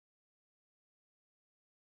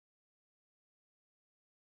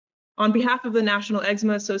On behalf of the National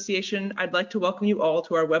Eczema Association, I'd like to welcome you all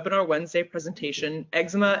to our Webinar Wednesday presentation,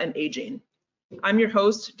 Eczema and Aging. I'm your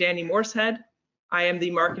host, Danny Morsehead. I am the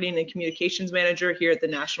Marketing and Communications Manager here at the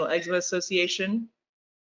National Eczema Association.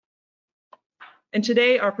 And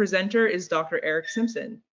today our presenter is Dr. Eric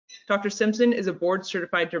Simpson. Dr. Simpson is a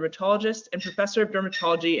board-certified dermatologist and professor of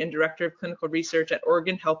dermatology and director of clinical research at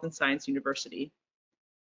Oregon Health and Science University.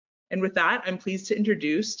 And with that, I'm pleased to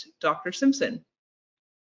introduce Dr. Simpson.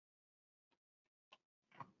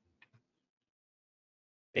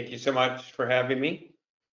 Thank you so much for having me.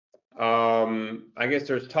 I guess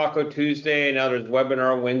there's Taco Tuesday, now there's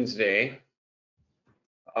Webinar Wednesday.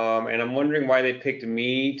 And I'm wondering why they picked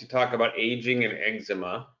me to talk about aging and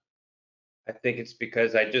eczema. I think it's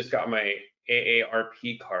because I just got my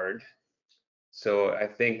AARP card. So I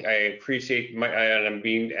think I appreciate and I'm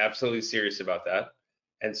being absolutely serious about that.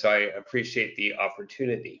 And so I appreciate the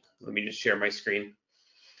opportunity. Let me just share my screen.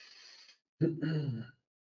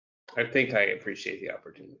 I think I appreciate the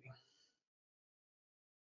opportunity.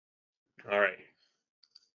 All right.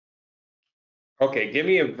 Okay, give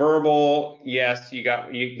me a verbal yes. You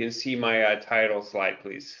can see my title slide,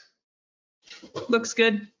 please. Looks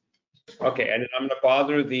good. Okay, and I'm going to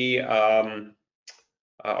bother the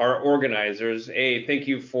our organizers. Thank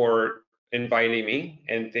you for inviting me,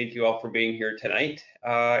 and thank you all for being here tonight.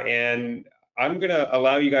 And I'm going to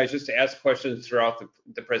allow you guys just to ask questions throughout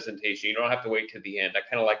the presentation. You don't have to wait to the end. I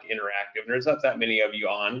kind of like interactive. There's not that many of you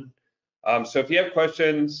on. So if you have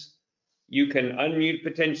questions, you can unmute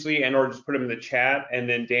potentially and or just put them in the chat. And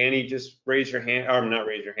then Danny, just raise your hand, or not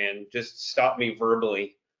raise your hand, just stop me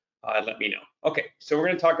verbally and let me know. Okay, so we're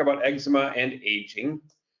going to talk about eczema and aging.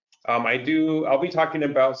 I'll be talking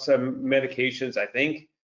about some medications, I think,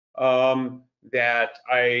 that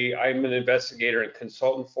I'm an investigator and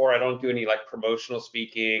consultant for. I don't do any like promotional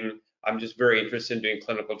speaking. I'm just very interested in doing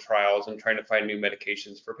clinical trials and trying to find new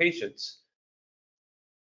medications for patients.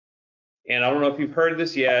 And I don't know if you've heard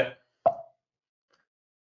this yet,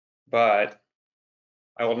 but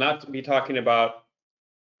I will not be talking about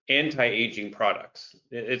anti-aging products.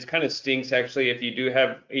 It kind of stinks actually if you do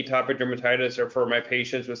have atopic dermatitis or for my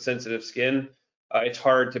patients with sensitive skin, it's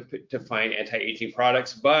hard to find anti-aging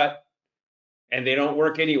products, and they don't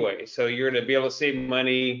work anyway. So you're going to be able to save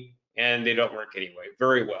money and they don't work anyway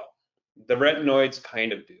very well. The retinoids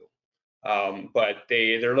kind of do, but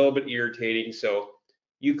they're a little bit irritating. So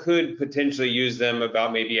you could potentially use them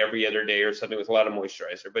about maybe every other day or something with a lot of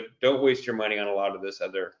moisturizer, but don't waste your money on a lot of this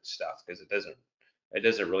other stuff because it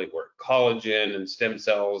doesn't really work. Collagen and stem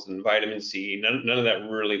cells and vitamin C, none of that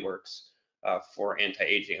really works for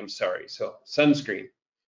anti-aging. I'm sorry. So sunscreen,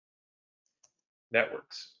 that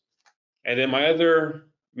works. And then my other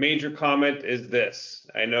major comment is this.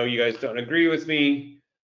 I know you guys don't agree with me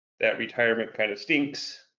that retirement kind of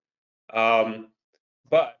stinks,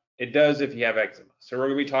 but it does if you have eczema. So we're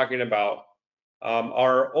going to be talking about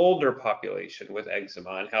our older population with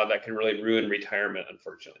eczema and how that can really ruin retirement,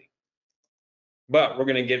 unfortunately. But we're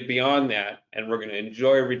going to get beyond that and we're going to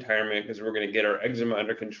enjoy retirement because we're going to get our eczema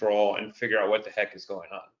under control and figure out what the heck is going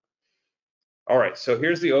on. All right, so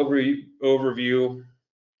here's the overview.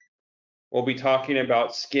 We'll be talking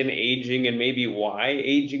about skin aging and maybe why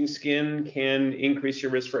aging skin can increase your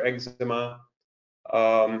risk for eczema.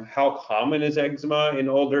 How common is eczema in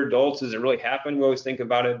older adults? Does it really happen? We always think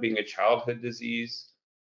about it being a childhood disease.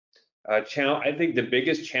 I think the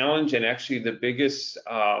biggest challenge and actually the biggest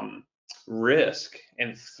risk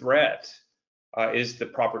and threat is the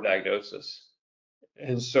proper diagnosis.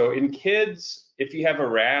 And so in kids, if you have a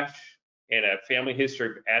rash and a family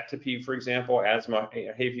history of atopy, for example, asthma,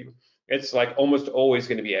 hay fever, it's like almost always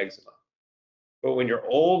going to be eczema. But when you're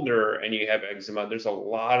older and you have eczema, there's a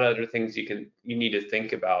lot of other things you need to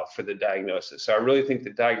think about for the diagnosis. So I really think the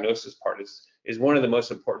diagnosis part is one of the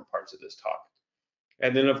most important parts of this talk.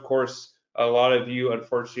 And then of course, a lot of you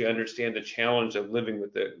unfortunately understand the challenge of living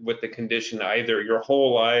with the condition either your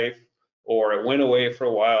whole life or it went away for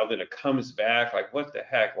a while, then it comes back. Like, what the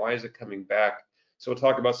heck? Why is it coming back? So we'll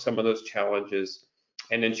talk about some of those challenges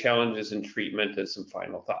and then challenges in treatment and some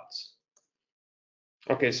final thoughts.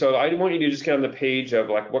 Okay, so I want you to just get on the page of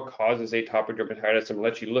like what causes atopic dermatitis and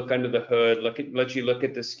let you look under the hood, let you look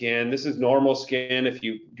at the skin. This is normal skin if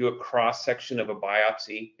you do a cross section of a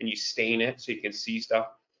biopsy and you stain it so you can see stuff.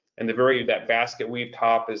 And that basket weave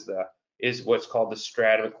top is what's called the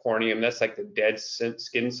stratum corneum. That's like the dead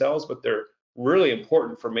skin cells, but they're really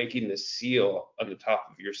important for making the seal on the top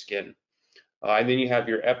of your skin. And then you have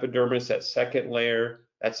your epidermis, that second layer.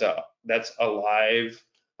 That's alive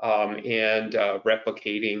and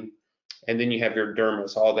replicating. And then you have your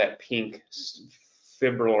dermis, all that pink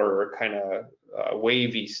fibrillar kind of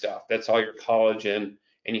wavy stuff. That's all your collagen,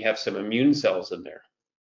 and you have some immune cells in there.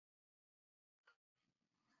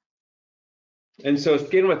 And so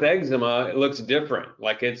skin with eczema, it looks different.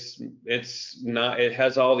 Like it's not, it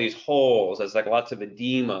has all these holes. It's like lots of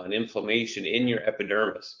edema and inflammation in your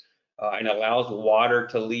epidermis, and allows water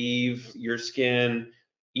to leave your skin.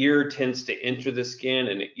 Irritants to enter the skin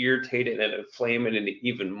and irritate it and inflame it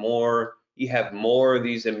even more. You have more of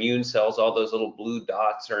these immune cells. All those little blue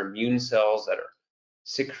dots are immune cells that are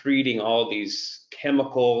secreting all these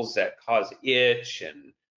chemicals that cause itch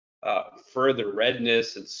and further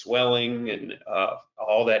redness and swelling and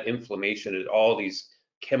all that inflammation and all these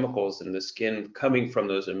chemicals in the skin coming from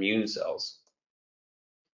those immune cells.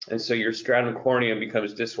 And so your stratum corneum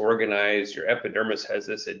becomes disorganized, your epidermis has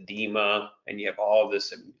this edema, and you have all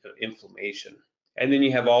this inflammation. And then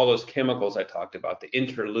you have all those chemicals I talked about, the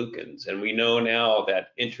interleukins. And we know now that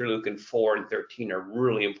interleukin 4 and 13 are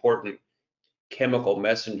really important chemical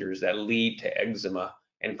messengers that lead to eczema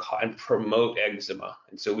and promote eczema.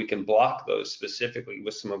 And so we can block those specifically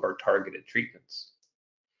with some of our targeted treatments.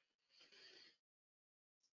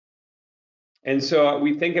 And so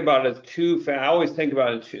we think about it as I always think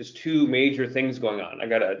about it as two major things going on. I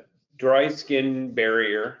got a dry skin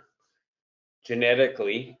barrier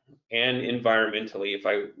genetically and environmentally. If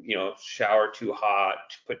I, shower too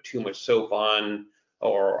hot, put too much soap on,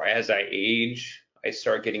 or as I age, I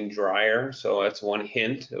start getting drier. So that's one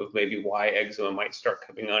hint of maybe why eczema might start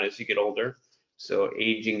coming on as you get older. So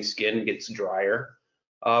aging skin gets drier.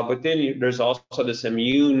 But then there's also this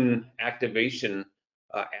immune activation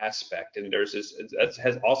aspect, and there's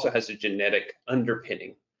this also has a genetic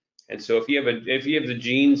underpinning. And so if you have the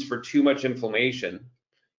genes for too much inflammation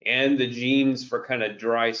and the genes for kind of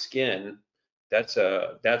dry skin, that's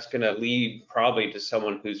going to lead probably to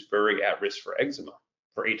someone who's very at risk for eczema,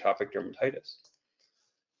 for atopic dermatitis.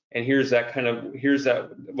 And here's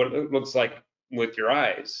what it looks like with your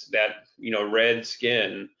eyes, that red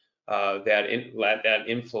skin, that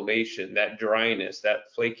inflammation, that dryness,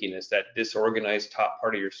 that flakiness, that disorganized top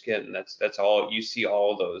part of your skin. That's all you see,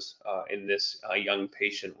 all those in this young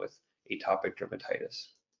patient with atopic dermatitis.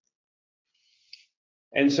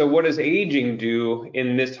 And so what does aging do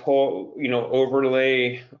in this whole,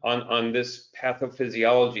 overlay on this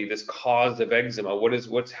pathophysiology, this cause of eczema?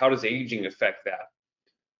 How does aging affect that?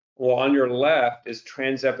 Well, on your left is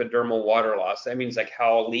transepidermal water loss. That means like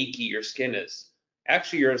how leaky your skin is.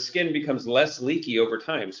 Actually, your skin becomes less leaky over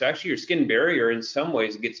time. So actually your skin barrier in some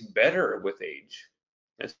ways gets better with age.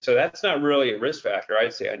 And so that's not really a risk factor,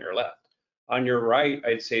 I'd say, on your left. On your right,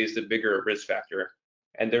 I'd say, is the bigger risk factor.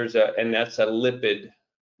 And that's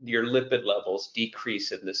your lipid levels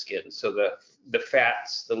decrease in the skin. So the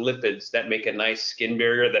fats, the lipids that make a nice skin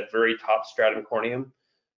barrier, that very top stratum corneum,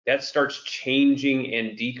 that starts changing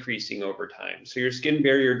and decreasing over time. So your skin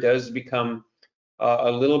barrier does become a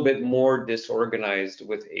little bit more disorganized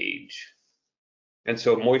with age. And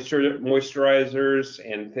so moisturizers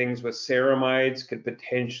and things with ceramides could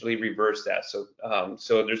potentially reverse that.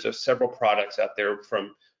 So there's several products out there,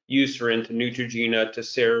 from Eucerin to Neutrogena to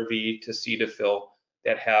CeraVe to Cetaphil,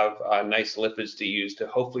 that have nice lipids to use to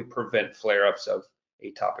hopefully prevent flare-ups of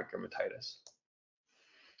atopic dermatitis.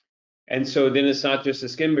 And so then it's not just the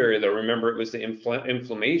skin barrier, though. Remember, it was the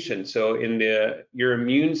inflammation. So your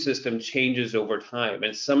immune system changes over time,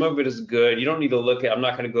 and some of it is good. You don't need to look at, I'm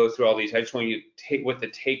not going to go through all these. I just want you to take what the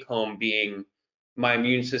take home being, my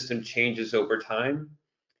immune system changes over time,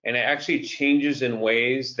 and it actually changes in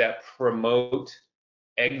ways that promote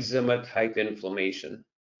eczema type inflammation.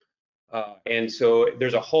 And so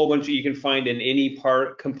there's a whole bunch you can find in any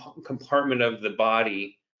compartment of the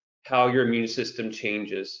body, how your immune system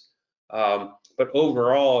changes. But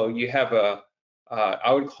overall, you have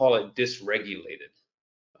I would call it dysregulated.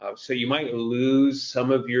 So you might lose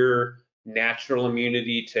some of your natural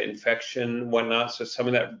immunity to infection, whatnot. So some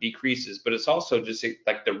of that decreases, but it's also just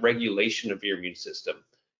like the regulation of your immune system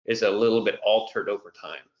is a little bit altered over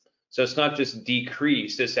time. So it's not just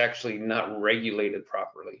decreased, it's actually not regulated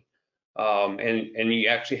properly. And you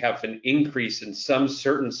actually have an increase in some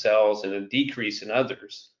certain cells and a decrease in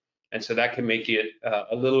others. And so that can make it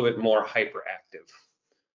a little bit more hyperactive.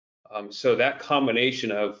 So that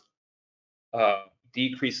combination of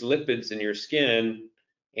decreased lipids in your skin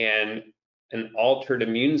and an altered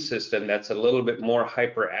immune system that's a little bit more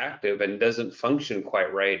hyperactive and doesn't function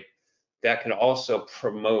quite right, that can also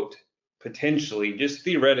promote, potentially, just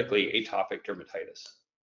theoretically, atopic dermatitis.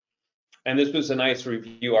 And this was a nice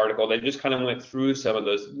review article that just kind of went through some of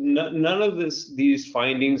those. None of these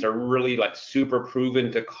findings are really like super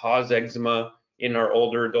proven to cause eczema in our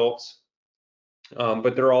older adults,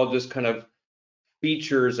 but they're all just kind of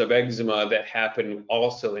features of eczema that happen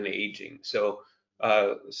also in aging. So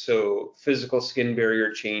physical skin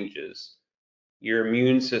barrier changes, your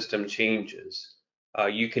immune system changes.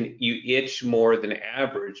 You itch more than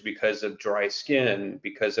average because of dry skin,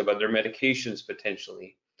 because of other medications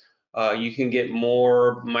potentially. You can get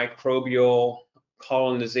more microbial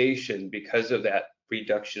colonization because of that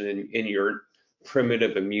reduction in your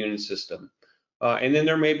primitive immune system. And then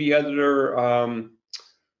there may be other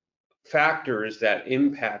factors that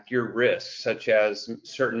impact your risk, such as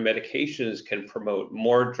certain medications can promote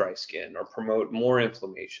more dry skin or promote more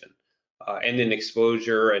inflammation, and then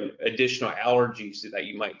exposure and additional allergies that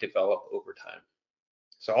you might develop over time.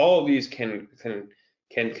 So all of these can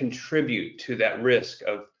contribute to that risk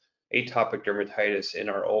of atopic dermatitis in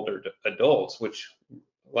our older adults, which,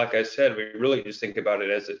 like I said, we really just think about it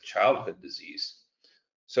as a childhood disease.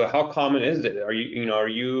 So how common is it? Are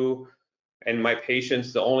you and my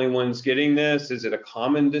patients the only ones getting this? Is it a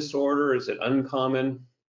common disorder? Is it uncommon?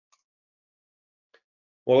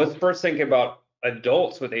 Well, let's first think about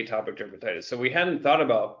adults with atopic dermatitis. So we hadn't thought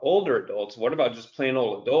about older adults. What about just plain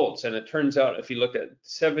old adults? And it turns out if you look at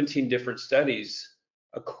 17 different studies,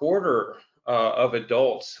 a quarter of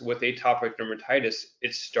adults with atopic dermatitis,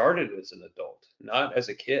 it started as an adult, not as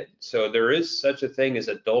a kid. So there is such a thing as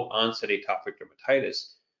adult onset atopic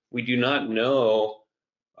dermatitis. We do not know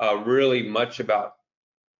really much about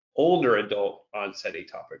older adult onset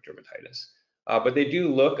atopic dermatitis. But they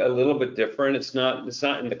do look a little bit different. It's not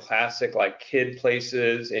in the classic like kid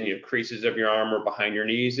places and your creases of your arm or behind your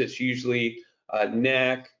knees. It's usually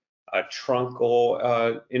neck,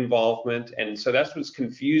 truncal involvement, and so that's what's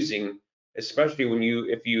confusing, especially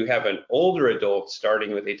if you have an older adult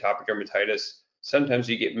starting with atopic dermatitis. Sometimes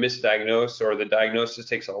you get misdiagnosed, or the diagnosis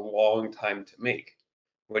takes a long time to make,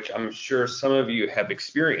 which I'm sure some of you have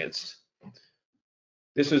experienced.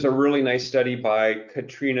 This is a really nice study by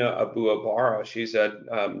Katrina Abu-Abara. She's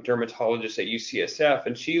a dermatologist at UCSF,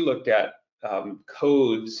 and she looked at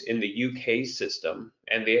codes in the UK system,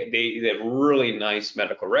 and they have really nice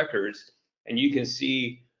medical records. And you can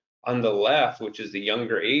see on the left, which is the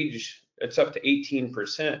younger age, it's up to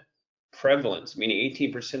 18% prevalence, meaning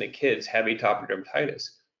 18% of kids have atopic dermatitis.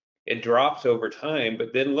 It drops over time,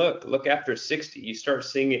 but then look after 60, you start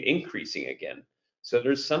seeing it increasing again. So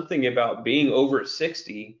there's something about being over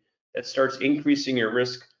 60 that starts increasing your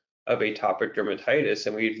risk of atopic dermatitis,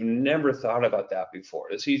 and we've never thought about that before.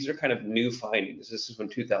 These are kind of new findings. This is from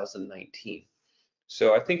 2019.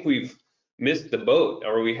 So I think we've missed the boat,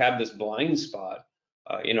 or we have this blind spot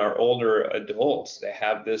in our older adults that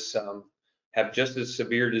have this have just as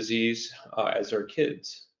severe disease as our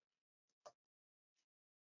kids.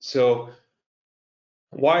 So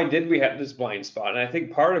why did we have this blind spot? And I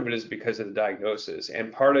think part of it is because of the diagnosis,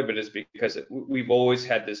 and part of it is because we've always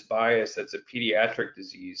had this bias that's a pediatric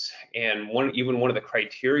disease. And even one of the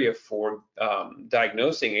criteria for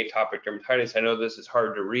diagnosing atopic dermatitis, I know this is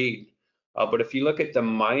hard to read, but if you look at the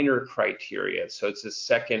minor criteria, so it's the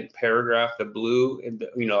second paragraph, the blue,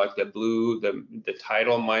 like the blue, the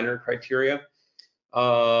title minor criteria.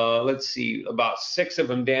 Let's see, about 6 of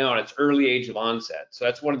them down, it's early age of onset. So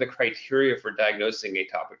that's one of the criteria for diagnosing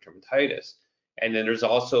atopic dermatitis. And then there's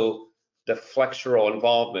also the flexural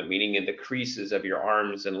involvement, meaning in the creases of your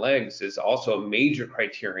arms and legs, is also a major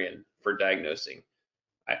criterion for diagnosing.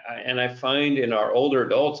 And I find in our older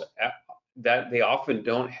adults that they often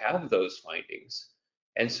don't have those findings.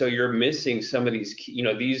 And so you're missing some of these,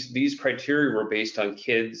 these criteria were based on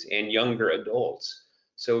kids and younger adults.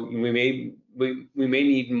 So we may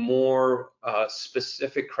need more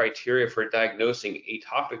specific criteria for diagnosing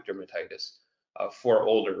atopic dermatitis for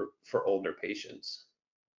older patients.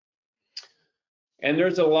 And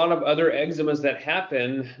there's a lot of other eczemas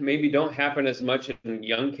that maybe don't happen as much in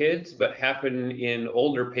young kids, but happen in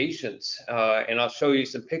older patients. And I'll show you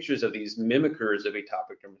some pictures of these mimickers of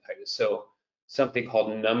atopic dermatitis. So something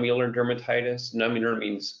called nummular dermatitis. Nummular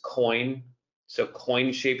means coin. So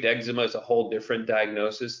coin-shaped eczema is a whole different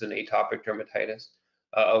diagnosis than atopic dermatitis.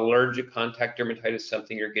 Allergic contact dermatitis,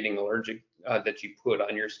 something you're getting allergic that you put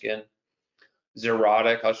on your skin.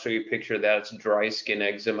 Xerotic, I'll show you a picture of that. It's dry skin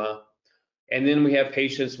eczema. And then we have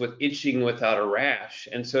patients with itching without a rash.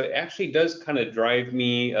 And so it actually does kind of drive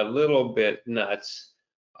me a little bit nuts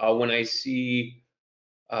when I see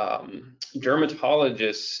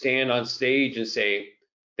dermatologists stand on stage and say,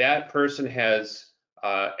 that person has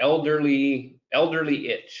elderly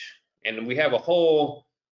itch, and we have a whole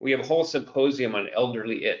symposium on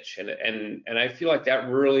elderly itch, and I feel like that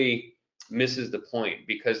really misses the point,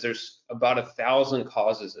 because there's about 1,000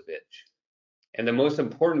 causes of itch, and the most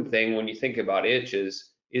important thing when you think about itch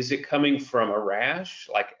is Is it coming from a rash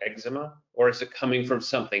like eczema, or is it coming from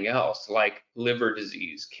something else like liver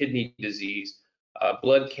disease, kidney disease,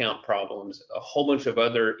 blood count problems, a whole bunch of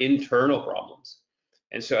other internal problems?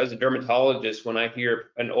 And so as a dermatologist, when I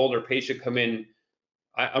hear an older patient come in,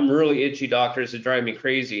 I'm really itchy, doctors, it drive me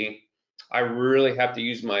crazy. I really have to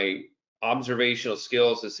use my observational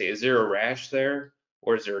skills to say, is there a rash there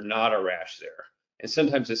or is there not a rash there? And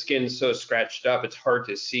sometimes the skin's so scratched up, it's hard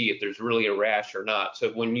to see if there's really a rash or not.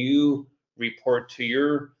 So when you report to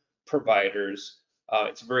your providers,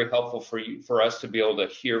 it's very helpful for us to be able to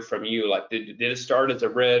hear from you. Like, did it start as a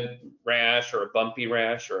red rash or a bumpy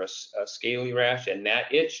rash or a scaly rash and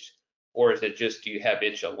that itched? Or is it just, do you have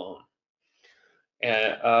itch alone?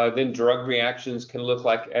 And then drug reactions can look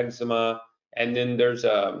like eczema. And then there's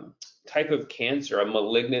a type of cancer, a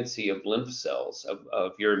malignancy of lymph cells,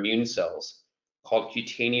 of your immune cells, called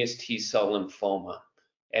cutaneous T-cell lymphoma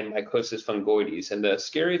and mycosis fungoides. And the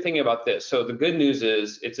scary thing about this, so the good news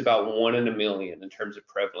is it's about 1 in a million in terms of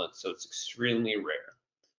prevalence, so it's extremely rare.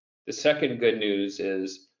 The second good news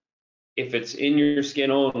is if it's in your skin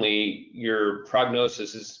only, your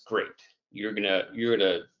prognosis is great. You're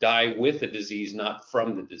gonna die with the disease, not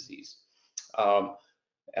from the disease. So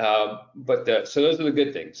those are the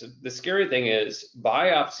good things. The scary thing is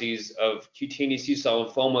biopsies of cutaneous T-cell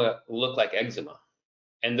lymphoma look like eczema,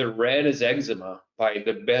 and they're read as eczema by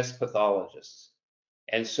the best pathologists.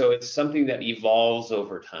 And so it's something that evolves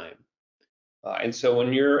over time. And so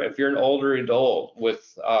if you're an older adult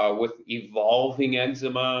with evolving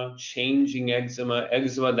eczema, changing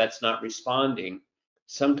eczema that's not responding,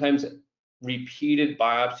 sometimes repeated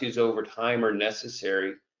biopsies over time are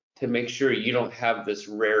necessary to make sure you don't have this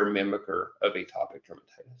rare mimicker of atopic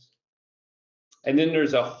dermatitis. And then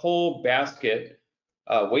there's a whole basket,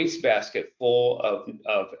 wastebasket full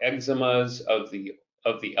of eczemas of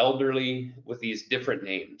the elderly with these different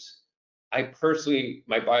names. I personally,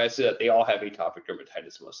 my bias is that they all have atopic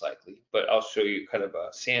dermatitis most likely, but I'll show you kind of a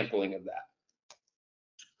sampling of that.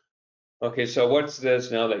 Okay, so what's this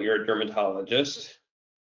now that you're a dermatologist,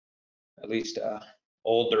 at least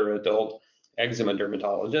older adult eczema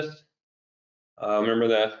dermatologist? Remember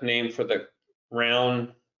the name for the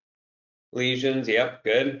round lesions? Yep,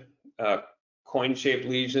 good. Coin-shaped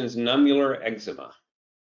lesions, nummular eczema.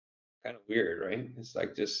 Kind of weird, right? It's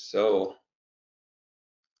like just so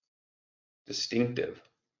distinctive,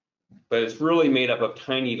 but it's really made up of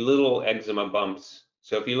tiny little eczema bumps.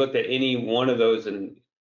 So if you looked at any one of those in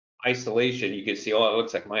isolation, you could see, oh, it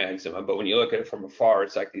looks like my eczema. But when you look at it from afar,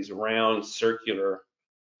 it's like these round circular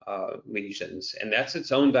lesions, and that's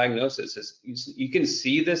its own diagnosis. You can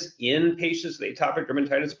see this in patients with atopic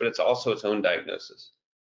dermatitis, but it's also its own diagnosis.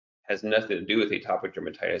 It has nothing to do with atopic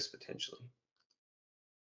dermatitis potentially.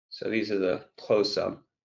 So these are the close-up,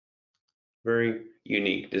 very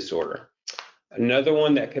unique disorder. Another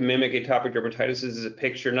one that can mimic atopic dermatitis is a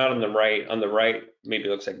picture, not on the right. On the right, maybe it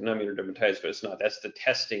looks like nummular dermatitis, but it's not. That's the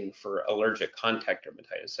testing for allergic contact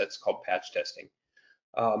dermatitis. That's called patch testing.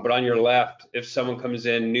 But on your left, if someone comes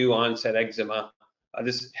in, new onset eczema,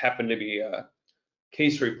 this happened to be a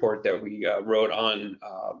case report that we wrote on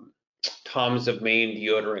Tom's of Maine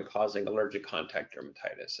deodorant causing allergic contact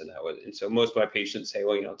dermatitis. And so most of my patients say,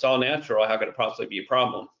 well, it's all natural. How could it possibly be a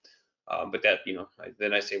problem? But that,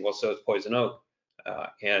 then I say, well, so it's poison oak.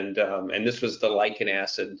 And this was the lichen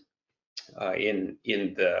acid in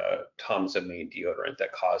the Tom's of Maine deodorant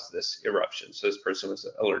that caused this eruption. So this person was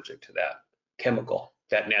allergic to that chemical,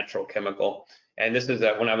 that natural chemical. And this is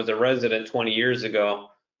when I was a resident 20 years ago.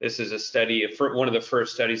 This is a study, one of the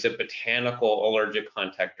first studies of botanical allergic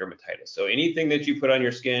contact dermatitis. So anything that you put on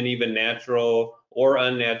your skin, even natural or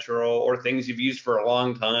unnatural, or things you've used for a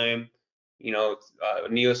long time,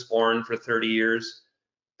 Neosporin for 30 years,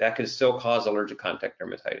 that can still cause allergic contact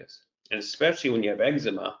dermatitis. And especially when you have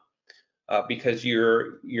eczema, because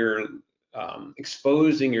you're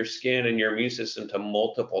exposing your skin and your immune system to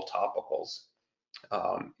multiple topical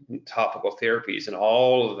therapies, and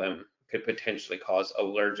all of them could potentially cause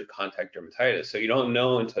allergic contact dermatitis. So you don't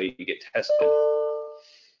know until you get tested.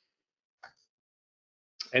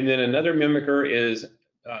 And then another mimicker is,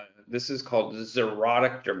 this is called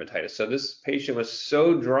xerotic dermatitis. So this patient was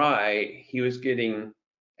so dry, he was getting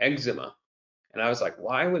eczema. And I was like,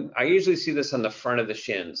 I usually see this on the front of the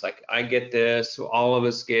shins. Like I get this, all of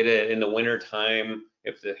us get it in the winter time,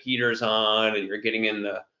 if the heater's on and you're getting in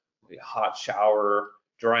the hot shower,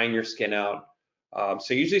 drying your skin out.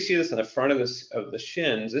 So you usually see this on the front of the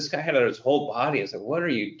shins. This guy had it on his whole body. I was like, what are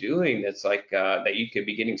you doing that's like that you could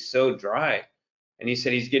be getting so dry? And he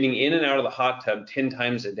said he's getting in and out of the hot tub 10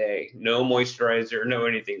 times a day, no moisturizer, no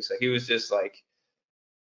anything. So he was just like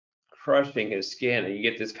crushing his skin, and you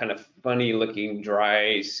get this kind of funny looking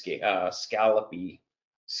dry scallopy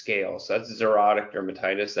scale. So that's xerotic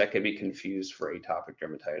dermatitis. That could be confused for atopic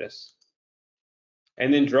dermatitis.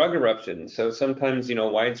 And then drug eruptions. So sometimes,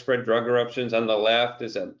 widespread drug eruptions on the left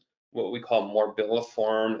is what we call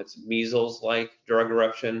morbilliform. It's measles-like drug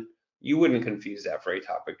eruption. You wouldn't confuse that for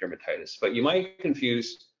atopic dermatitis, but you might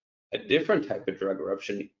confuse a different type of drug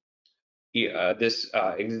eruption. This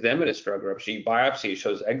eczematous drug eruption, biopsy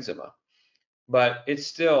shows eczema. But it's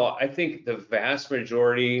still, I think the vast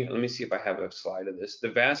majority, let me see if I have a slide of this, the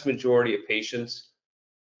vast majority of patients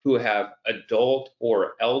who have adult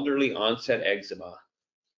or elderly onset eczema,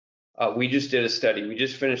 we just did a study, we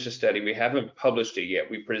just finished a study, we haven't published it yet,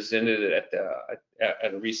 we presented it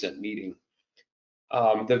at a recent meeting.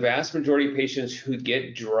 The vast majority of patients who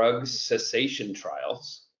get drug cessation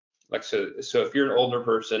trials, so if you're an older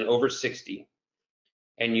person over 60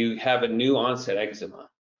 and you have a new onset eczema,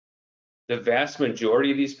 the vast majority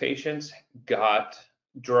of these patients got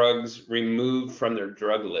drugs removed from their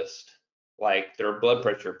drug list, like their blood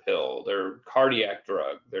pressure pill, their cardiac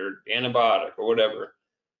drug, their antibiotic, or whatever.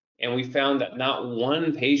 And we found that not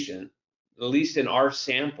one patient, at least in our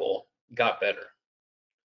sample, got better.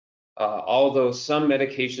 Although some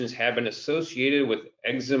medications have been associated with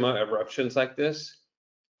eczema eruptions like this,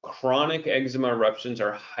 chronic eczema eruptions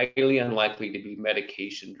are highly unlikely to be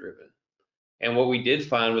medication driven. And what we did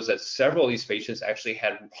find was that several of these patients actually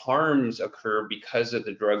had harms occur because of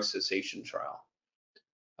the drug cessation trial.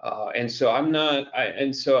 I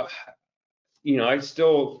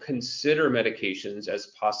still consider medications as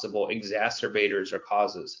possible exacerbators or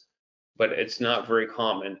causes, but it's not very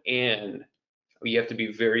common. And you have to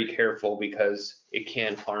be very careful because it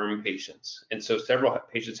can harm patients. And so several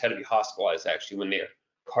patients had to be hospitalized actually when their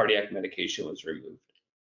cardiac medication was removed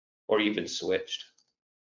or even switched.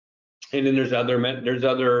 And then there's other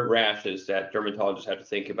rashes that dermatologists have to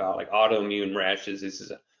think about, like autoimmune rashes. This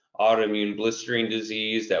is an autoimmune blistering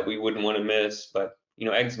disease that we wouldn't want to miss, but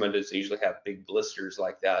eczema does usually have big blisters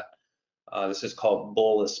like that. This is called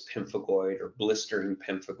bullous pemphigoid or blistering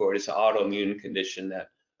pemphigoid. It's an autoimmune condition that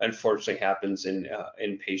unfortunately happens in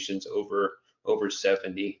patients over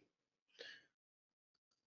 70.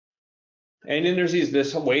 And then there's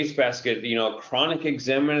this wastebasket, chronic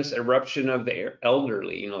eczematous eruption of the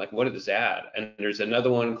elderly, like what is that? And there's another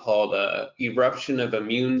one called eruption of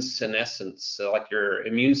immune senescence. So like your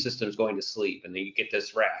immune system's going to sleep and then you get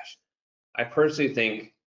this rash. I personally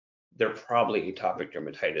think they're probably atopic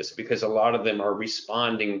dermatitis because a lot of them are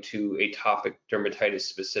responding to atopic dermatitis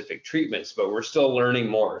specific treatments, but we're still learning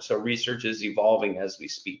more. So research is evolving as we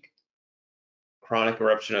speak. Chronic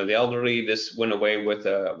eruption of the elderly. This went away with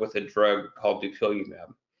a drug called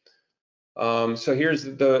dupilumab. So here's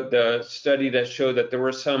the study that showed that there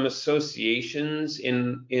were some associations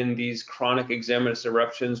in these chronic eczematous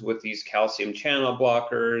eruptions with these calcium channel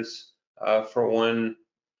blockers. For one,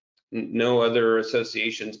 no other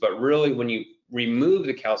associations, but really when you remove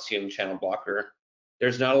the calcium channel blocker,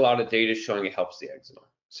 there's not a lot of data showing it helps the eczema.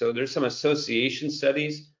 So there's some association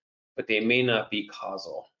studies, but they may not be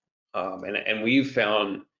causal. And we've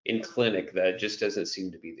found in clinic that it just doesn't seem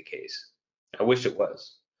to be the case. I wish it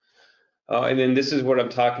was. And then this is what I'm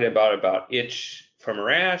talking about itch from a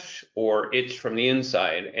rash or itch from the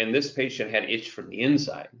inside. And this patient had itch from the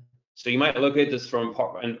inside. So you might look at this from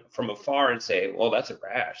afar and say, well, that's a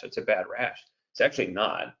rash. That's a bad rash. It's actually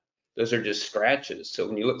not. Those are just scratches. So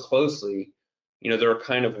when you look closely, they're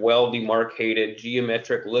kind of well demarcated,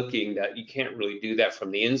 geometric looking that you can't really do that from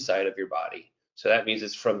the inside of your body. So that means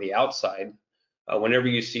it's from the outside. Whenever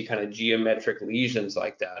you see kind of geometric lesions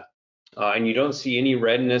like that, and you don't see any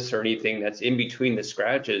redness or anything that's in between the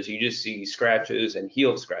scratches, you just see scratches and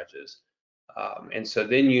healed scratches. And so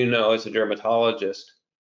then as a dermatologist,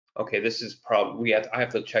 okay, this is probably, I have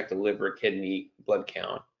to check the liver, kidney, blood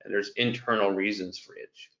count, and there's internal reasons for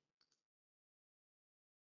itch.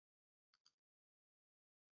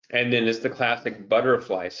 And then it's the classic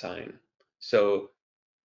butterfly sign. So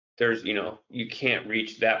there's, you can't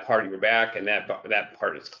reach that part of your back and that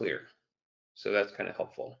part is clear. So that's kind of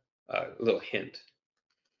helpful, a little hint.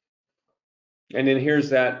 And then here's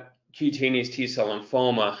that cutaneous T-cell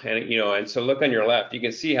lymphoma, and so look on your left, you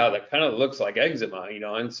can see how that kind of looks like eczema,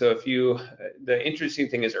 and so the interesting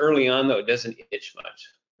thing is early on though, it doesn't itch much.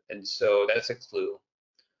 And so that's a clue.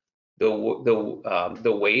 The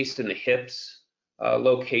waist and the hips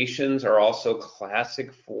locations are also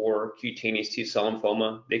classic for cutaneous T-cell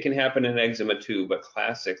lymphoma. They can happen in eczema too, but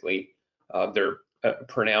classically they're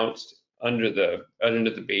pronounced under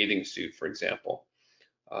the bathing suit, for example.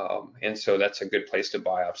 And so that's a good place to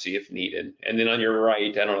biopsy if needed. And then on your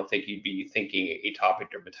right, I don't think you'd be thinking atopic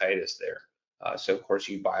dermatitis there. So of course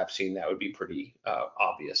you biopsying that would be pretty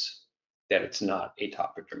obvious that it's not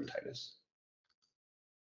atopic dermatitis.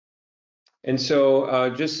 And so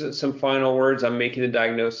just some final words on making the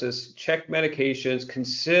diagnosis. Check medications,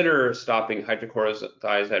 consider stopping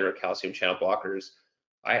hydrochlorothiazide or calcium channel blockers.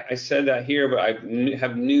 I said that here, but I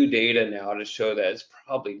have new data now to show that it's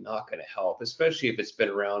probably not going to help, especially if it's been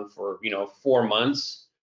around for 4 months.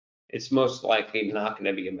 It's most likely not going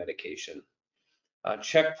to be a medication.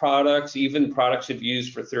 Check products, even products you've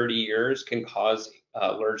used for 30 years can cause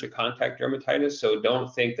allergic contact dermatitis, so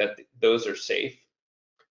don't think that those are safe.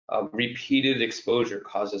 Repeated exposure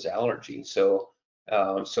causes allergy, so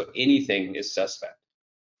anything is suspect.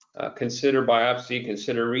 Consider biopsy,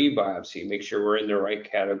 consider rebiopsy, make sure we're in the right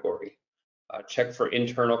category. Check for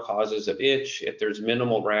internal causes of itch if there's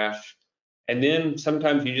minimal rash. And then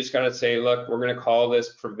sometimes you just got to say, look, we're going to call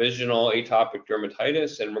this provisional atopic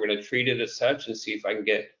dermatitis, and we're going to treat it as such and see if I can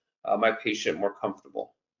get my patient more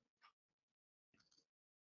comfortable.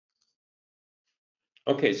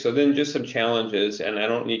 Okay, so then just some challenges, and I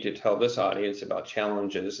don't need to tell this audience about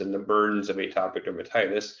challenges and the burdens of atopic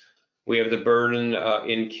dermatitis. We have the burden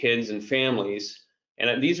in kids and families,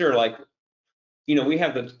 and these are like, we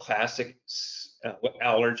have the classic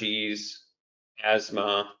allergies,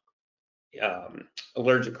 asthma,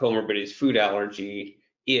 allergic comorbidities, food allergy,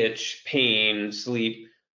 itch, pain, sleep,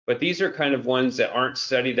 but these are kind of ones that aren't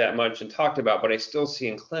studied that much and talked about, but I still see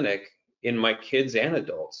in clinic in my kids and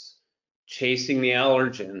adults. Chasing the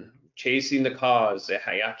allergen, chasing the cause.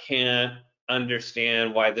 I can't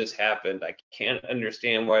understand why this happened. I can't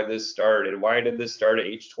understand why this started. Why did this start at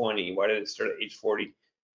age 20? Why did it start at age 40?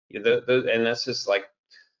 And that's just like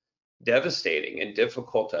devastating and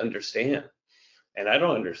difficult to understand. And I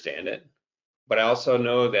don't understand it, but I also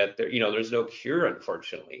know that there's no cure,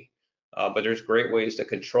 unfortunately. But there's great ways to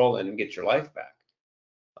control it and get your life back.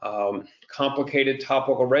 Complicated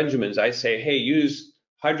topical regimens. I say, hey, use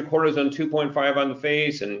hydrocortisone 2.5 on the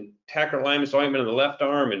face and tacrolimus ointment on the left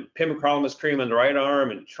arm and pimecrolimus cream on the right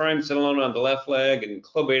arm and triamcinolone on the left leg and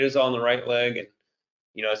clobetasol on the right leg. And,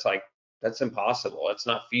 it's like, that's impossible. That's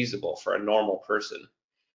not feasible for a normal person.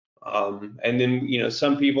 And then,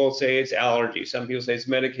 some people say it's allergy. Some people say it's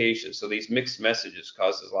medication. So these mixed messages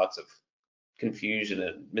causes lots of confusion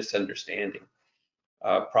and misunderstanding.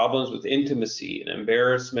 Problems with intimacy and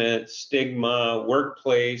embarrassment, stigma,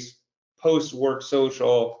 workplace, post-work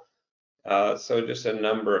social. So just a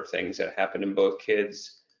number of things that happen in both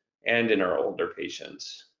kids and in our older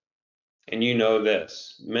patients. And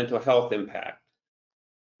this, mental health impact,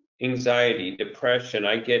 anxiety, depression.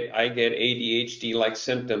 I get ADHD-like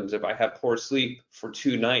symptoms if I have poor sleep for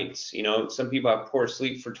 2 nights. Some people have poor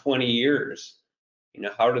sleep for 20 years.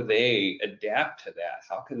 How do they adapt to that?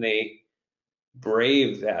 How can they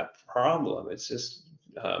brave that problem? It's just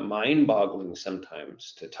mind-boggling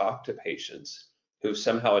sometimes to talk to patients who've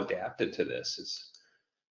somehow adapted to this.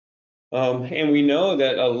 And we know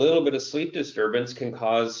that a little bit of sleep disturbance can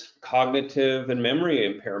cause cognitive and memory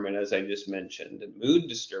impairment, as I just mentioned, and mood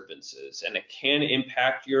disturbances, and it can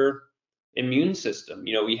impact your immune system.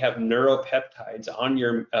 We have neuropeptides on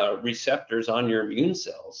your receptors on your immune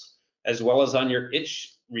cells, as well as on your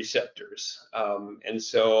itch receptors. And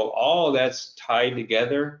so all of that's tied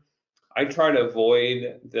together. I try to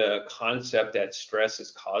avoid the concept that stress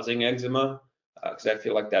is causing eczema, because I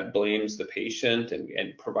feel like that blames the patient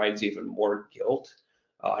and provides even more guilt.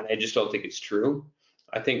 And I just don't think it's true.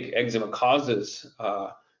 I think eczema causes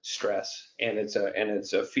stress, and it's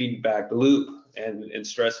a feedback loop, and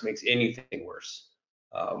stress makes anything worse.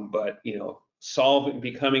 But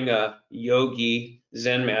becoming a yogi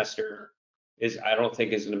Zen master I don't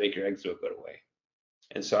think is going to make your eczema go away.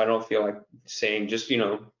 And so I don't feel like saying just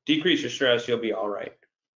decrease your stress, you'll be all right.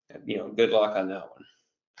 Good luck on that one,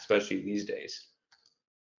 especially these days.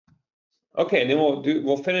 Okay, and then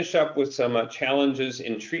we'll finish up with some challenges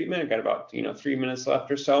in treatment. I've got about 3 minutes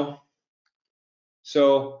left or so.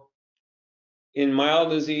 So in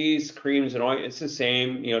mild disease, creams and ointments, it's the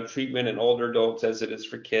same, treatment in older adults as it is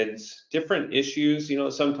for kids. Different issues,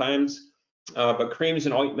 sometimes, but creams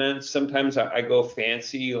and ointments, sometimes I go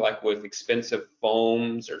fancy, like with expensive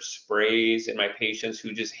foams or sprays in my patients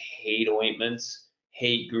who just hate ointments,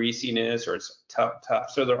 hate greasiness, or it's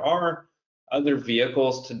tough. So there are other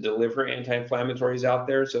vehicles to deliver anti-inflammatories out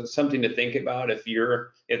there. So it's something to think about if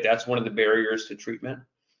that's one of the barriers to treatment.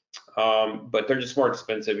 But they're just more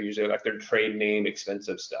expensive usually, like they're trade name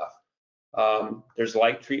expensive stuff. There's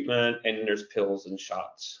light treatment, and there's pills and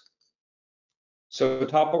shots. So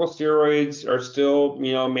topical steroids are still,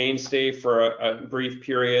 mainstay for a brief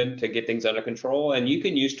period to get things under control. And you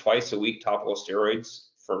can use twice a week topical steroids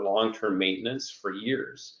for long-term maintenance for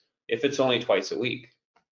years, if it's only twice a week.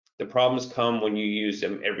 The problems come when you use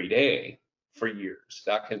them every day for years.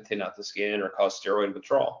 That can thin out the skin or cause steroid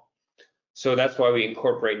withdrawal. So that's why we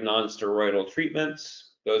incorporate non-steroidal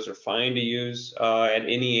treatments. Those are fine to use at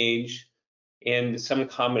any age, and some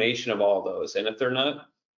combination of all those. And if they're not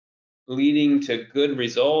leading to good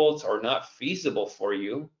results or not feasible for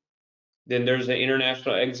you, then there's an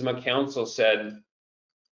International Eczema Council said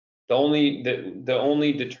the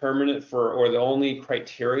only determinant for, or the only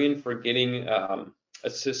criterion for getting a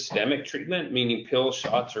systemic treatment, meaning pills,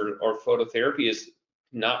 shots, or phototherapy, is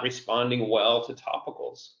not responding well to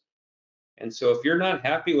topicals. And so if you're not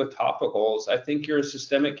happy with topicals, I think you're a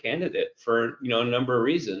systemic candidate for a number of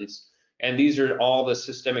reasons. And these are all the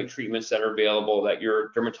systemic treatments that are available that your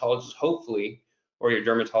dermatologist hopefully, or your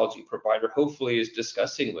dermatology provider hopefully, is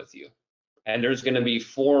discussing with you. And there's going to be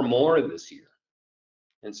 4 more this year.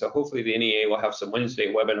 And so hopefully the NEA will have some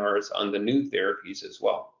Wednesday webinars on the new therapies as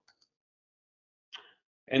well.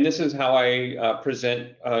 And this is how I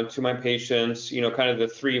present to my patients, kind of the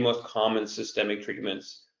 3 most common systemic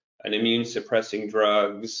treatments. An immune suppressing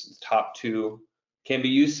drugs, top 2, can be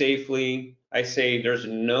used safely. I say there's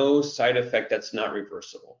no side effect that's not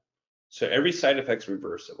reversible. So every side effect's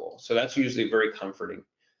reversible. So that's usually very comforting.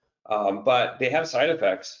 But they have side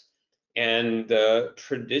effects. And the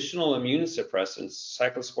traditional immune suppressants,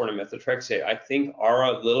 cyclosporin and methotrexate, I think are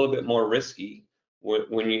a little bit more risky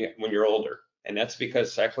when you're older. And that's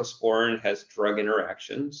because cyclosporin has drug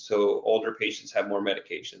interactions. So older patients have more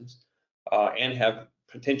medications and have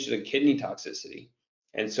potentially kidney toxicity.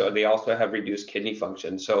 And so they also have reduced kidney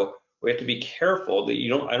function. So we have to be careful that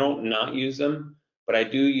I don't not use them, but I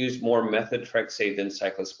do use more methotrexate than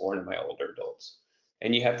cyclosporin in my older adults.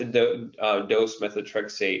 And you have to dose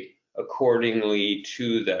methotrexate accordingly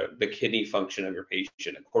to the kidney function of your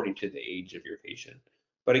patient, according to the age of your patient.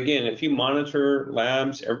 But again, if you monitor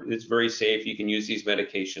labs, it's very safe. You can use these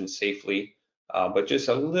medications safely, but just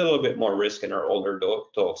a little bit more risk in our older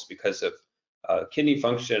adults because of kidney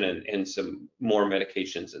function and some more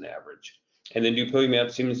medications than average. And then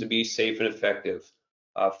dupilumab seems to be safe and effective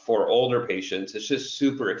for older patients. It's just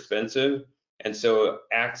super expensive. And so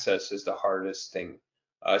access is the hardest thing,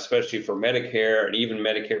 especially for Medicare and even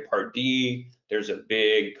Medicare Part D. There's a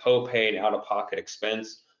big copay and out-of-pocket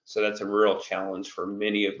expense. So that's a real challenge for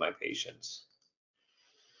many of my patients.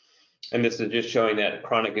 And this is just showing that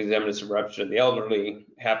chronic eczematous eruption of the elderly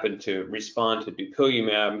happened to respond to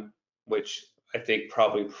dupilumab, which I think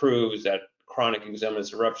probably proves that chronic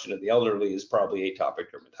eczematous eruption of the elderly is probably atopic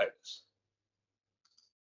dermatitis.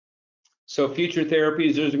 So future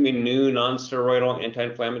therapies, there's going to be new non-steroidal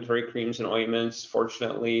anti-inflammatory creams and ointments.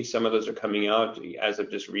 Fortunately, some of those are coming out as of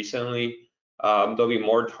just recently. There'll be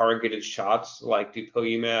more targeted shots like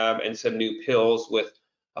dupilumab and some new pills with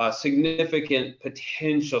significant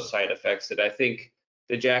potential side effects that I think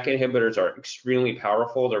the JAK inhibitors are extremely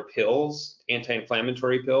powerful. They're pills,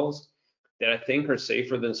 anti-inflammatory pills, that I think are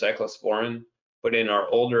safer than cyclosporin. But in our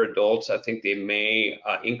older adults, I think they may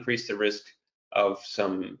increase the risk of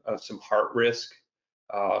some heart risk,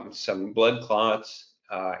 some blood clots,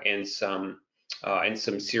 and some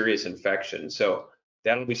serious infections. So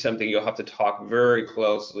that'll be something you'll have to talk very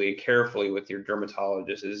closely, carefully with your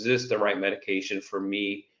dermatologist. Is this the right medication for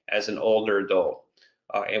me as an older adult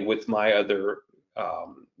and with my other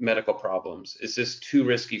medical problems? Is this too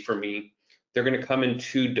risky for me? They're going to come in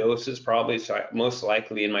 2 doses probably. So most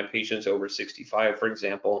likely in my patients over 65, for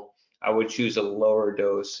example, I would choose a lower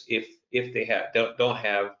dose if they don't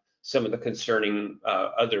have some of the concerning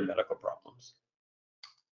other medical problems.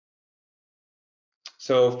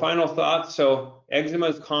 So final thoughts. So eczema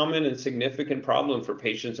is a common and significant problem for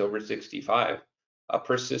patients over 65. A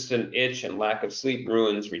persistent itch and lack of sleep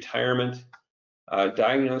ruins retirement.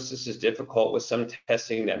 Diagnosis is difficult with some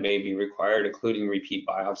testing that may be required, including repeat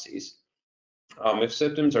biopsies. If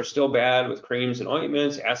symptoms are still bad with creams and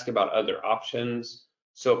ointments, ask about other options.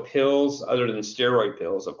 So pills, other than steroid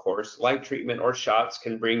pills, of course, light treatment or shots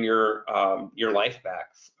can bring your life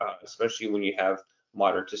back, especially when you have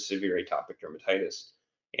moderate to severe atopic dermatitis.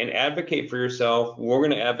 And advocate for yourself. We're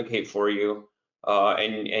going to advocate for you,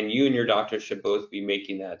 and you and your doctor should both be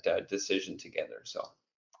making that decision together. So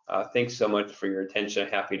thanks so much for your attention.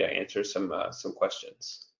 Happy to answer some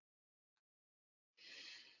questions.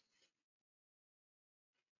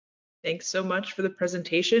 Thanks so much for the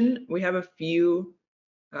presentation. We have a few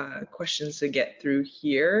questions to get through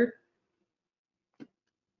here.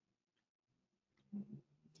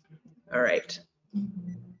 All right.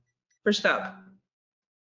 First up,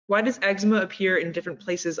 Why does eczema appear in different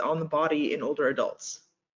places on the body in older adults?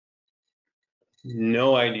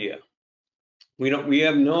 No idea. We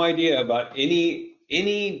have no idea about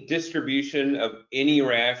any distribution of any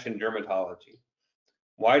rash in dermatology.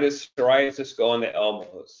 Why does psoriasis go on the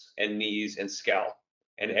elbows and knees and scalp,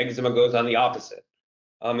 and eczema goes on the opposite?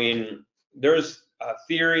 I mean, there's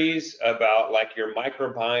theories about like your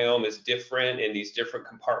microbiome is different in these different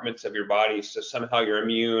compartments of your body, so somehow your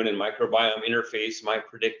immune and microbiome interface might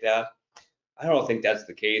predict that. I don't think that's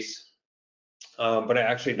the case, but I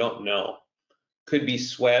actually don't know. Could be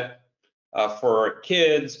sweat for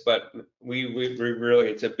kids, but we really,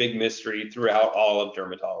 it's a big mystery throughout all of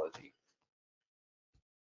dermatology.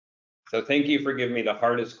 So thank you for giving me the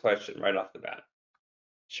hardest question right off the bat.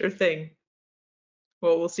 Sure thing.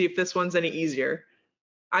 Well, we'll see if this one's any easier.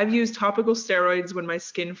 I've used topical steroids when my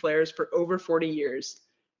skin flares for over 40 years.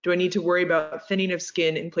 Do I need to worry about thinning of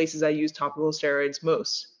skin in places I use topical steroids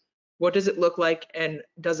most? What does it look like, and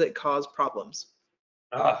does it cause problems?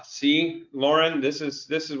 See, Lauren, this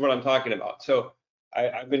is what I'm talking about. So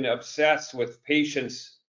I've been obsessed with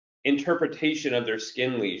patients' interpretation of their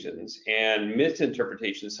skin lesions and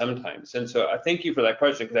misinterpretation sometimes. And so I thank you for that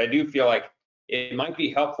question, because I do feel like it might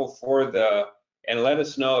be helpful for and let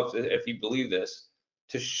us know if you believe this,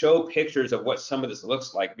 to show pictures of what some of this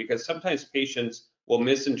looks like, because sometimes patients will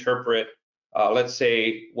misinterpret, let's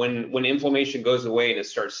say when inflammation goes away and it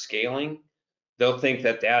starts scaling, they'll think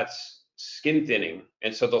that that's skin thinning,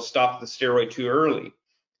 and so they'll stop the steroid too early.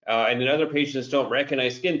 And then other patients don't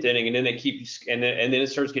recognize skin thinning, and then they keep, and then it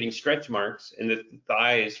starts getting stretch marks in the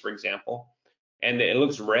thighs, for example, and it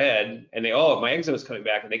looks red, and oh, my eczema is coming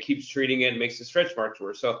back, and they keep treating it and makes the stretch marks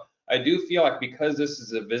worse. So I do feel like, because this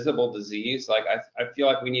is a visible disease, like I feel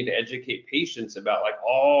like we need to educate patients about like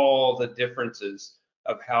all the differences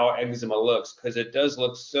of how eczema looks, because it does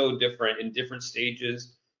look so different in different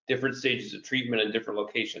stages of treatment in different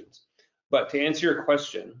locations. But to answer your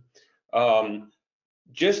question,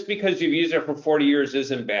 just because you've used it for 40 years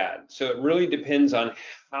isn't bad. So it really depends on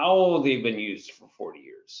how they've been used for 40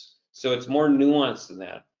 years. So it's more nuanced than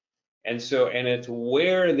that. And it's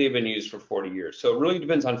where they've been used for 40 years. So it really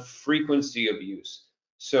depends on frequency of use.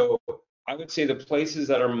 So I would say the places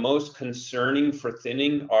that are most concerning for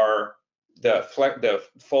thinning are the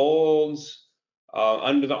folds,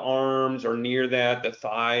 under the arms or near that, the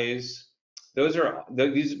thighs. Those are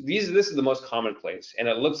this is the most common place, and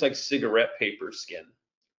it looks like cigarette paper skin.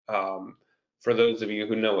 For those of you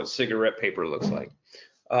who know what cigarette paper looks like,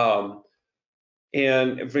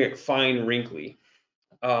 and very fine, wrinkly.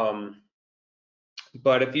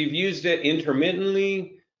 But if you've used it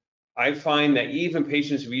intermittently, I find that even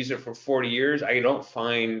patients who've used it for 40 years, I don't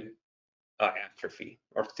find atrophy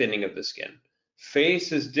or thinning of the skin.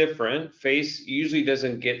 Face is different. Face usually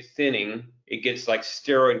doesn't get thinning. It gets like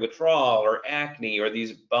steroid withdrawal or acne or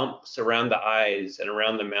these bumps around the eyes and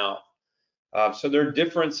around the mouth. So there are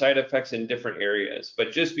different side effects in different areas.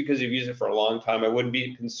 But just because you've used it for a long time, I wouldn't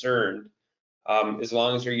be concerned, as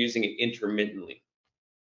long as you're using it intermittently.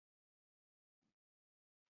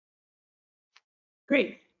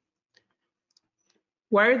 Great.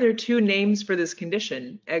 Why are there two names for this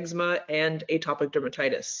condition, eczema and atopic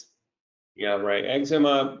dermatitis? Yeah, right.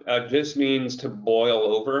 Eczema just means to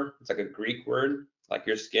boil over. It's like a Greek word, like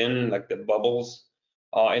your skin, like the bubbles.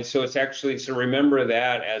 And so it's actually, so remember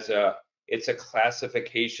that as it's a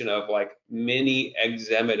classification of like mini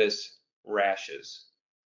eczematous rashes.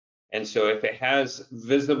 And so if it has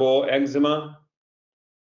visible eczema,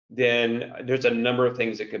 then there's a number of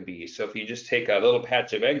things it could be. So if you just take a little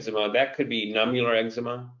patch of eczema, that could be nummular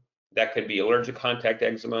eczema, that could be allergic contact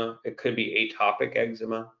eczema, it could be atopic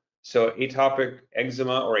eczema. So atopic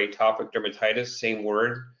eczema or atopic dermatitis, same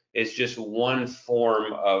word, is just one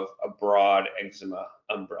form of a broad eczema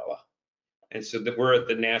umbrella. And so we're at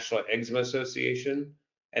the National Eczema Association,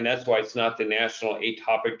 and that's why it's not the National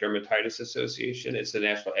Atopic Dermatitis Association, it's the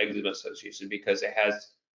National Eczema Association, because it has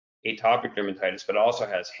atopic dermatitis, but also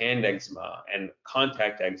has hand eczema and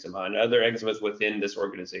contact eczema and other eczemas within this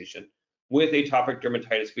organization, with atopic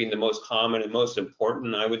dermatitis being the most common and most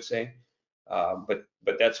important, I would say.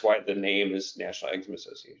 But that's why the name is National Eczema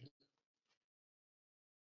Association.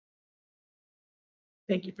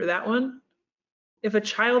 Thank you for that one. If a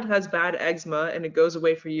child has bad eczema and it goes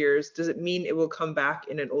away for years, does it mean it will come back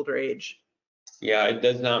in an older age? Yeah, it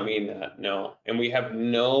does not mean that, no. And we have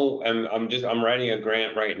no, I'm writing a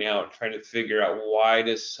grant right now trying to figure out why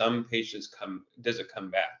does some patients does it come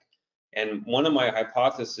back? And one of my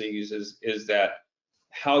hypotheses is that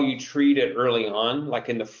how you treat it early on, like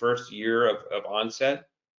in the first year of onset,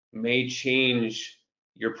 may change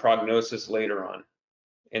your prognosis later on.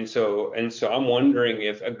 And so I'm wondering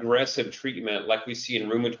if aggressive treatment, like we see in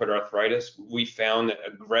rheumatoid arthritis, we found that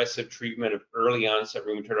aggressive treatment of early onset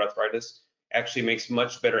rheumatoid arthritis actually makes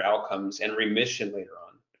much better outcomes and remission later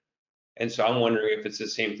on. And so I'm wondering if it's the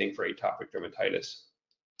same thing for atopic dermatitis,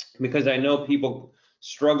 because I know people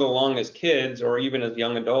struggle along as kids or even as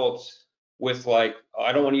young adults with like, oh,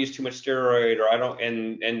 I don't want to use too much steroid, or I don't,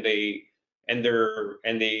 and they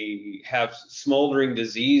have smoldering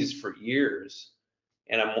disease for years.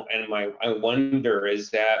 And I wonder, is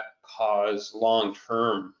that cause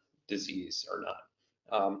long-term disease or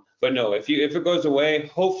not? But no, if it goes away,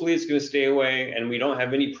 hopefully it's going to stay away, and we don't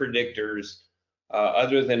have any predictors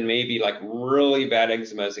other than maybe like really bad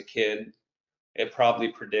eczema as a kid. It probably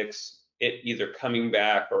predicts it either coming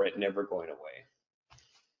back or it never going away.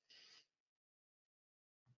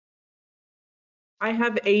 I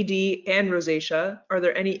have AD and rosacea. Are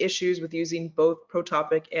there any issues with using both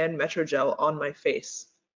Protopic and Metrogel on my face?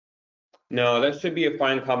 No, that should be a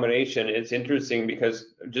fine combination. It's interesting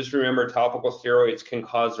because just remember, topical steroids can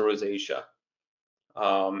cause rosacea.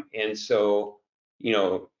 And so, you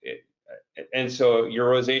know, and so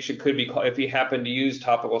your rosacea could be, if you happen to use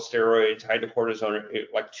topical steroids, hydrocortisone,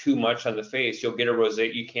 like too much on the face, you'll get a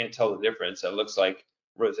rosacea. You can't tell the difference. It looks like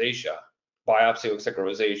rosacea. Biopsy looks like a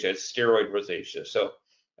rosacea. It's steroid rosacea.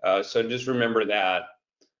 So just remember that.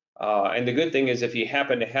 And the good thing is, if you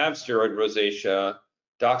happen to have steroid rosacea,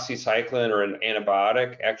 doxycycline or an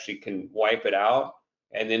antibiotic actually can wipe it out.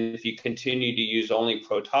 And then if you continue to use only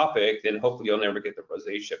Protopic, then hopefully you'll never get the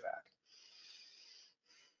rosacea back.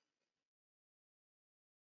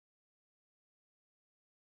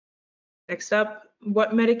 Next up,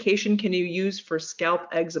 what medication can you use for scalp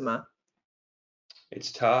eczema?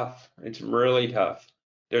 It's tough. It's really tough.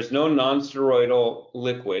 There's no non-steroidal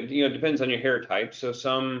liquid. You know, it depends on your hair type. So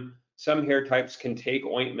some hair types can take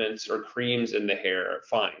ointments or creams in the hair,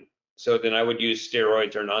 fine. So then I would use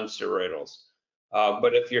steroids or non-steroidals.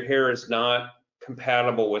 But if your hair is not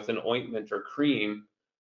compatible with an ointment or cream,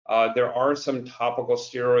 there are some topical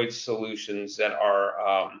steroid solutions that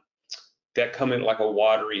are that come in like a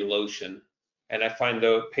watery lotion, and I find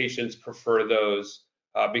the patients prefer those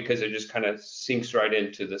because it just kind of sinks right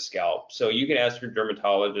into the scalp. So you can ask your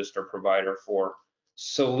dermatologist or provider for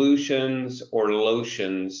solutions or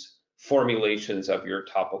lotions, formulations of your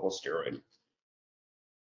topical steroid.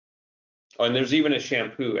 Oh, and there's even a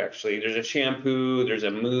shampoo, actually. There's a shampoo, there's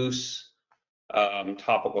a mousse,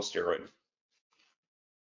 topical steroid.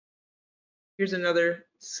 Here's another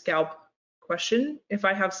scalp question. If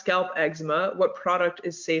I have scalp eczema, what product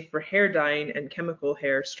is safe for hair dyeing and chemical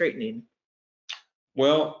hair straightening?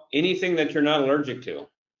 Well, anything that you're not allergic to.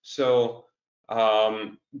 So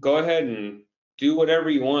go ahead and do whatever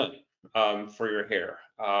you want for your hair.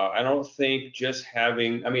 I don't think just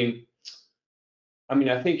having, I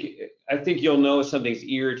think you'll know if something's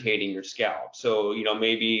irritating your scalp. So, you know,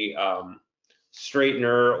 maybe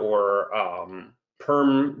straightener or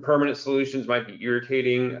permanent solutions might be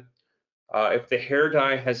irritating. If the hair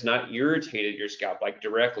dye has not irritated your scalp, like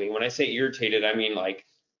directly, when I say irritated, I mean like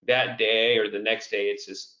that day or the next day, it's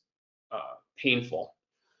just painful.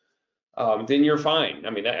 Then you're fine. I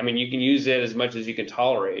mean, you can use it as much as you can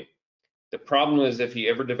tolerate. The problem is if you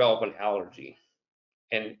ever develop an allergy,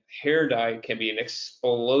 and hair dye can be an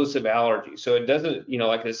explosive allergy. So it doesn't, you know,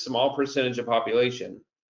 like a small percentage of population,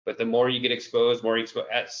 but the more you get exposed,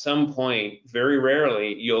 at some point, very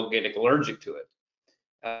rarely, you'll get allergic to it.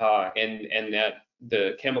 And that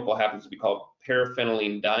the chemical happens to be called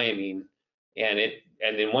paraphenylene diamine,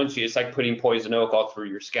 and then once it's like putting poison oak all through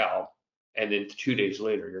your scalp, and then 2 days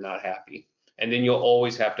later you're not happy, and then you'll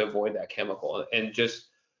always have to avoid that chemical. And just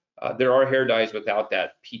there are hair dyes without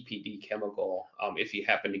that PPD chemical if you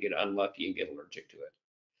happen to get unlucky and get allergic to it.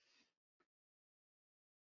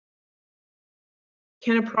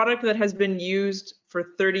 Can a product that has been used for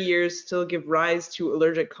 30 years still give rise to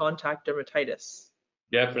allergic contact dermatitis?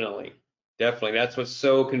 Definitely. Definitely. That's what's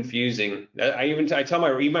so confusing. I tell my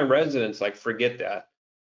residents, like, forget that.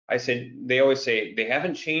 I said, they always say they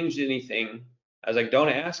haven't changed anything. I was like, don't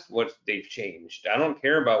ask what they've changed. I don't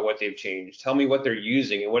care about what they've changed. Tell me what they're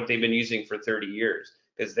using and what they've been using for 30 years,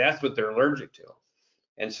 because that's what they're allergic to.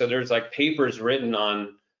 And so there's like papers written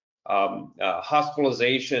on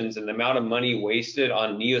hospitalizations and the amount of money wasted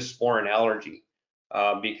on Neosporin allergy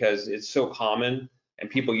because it's so common and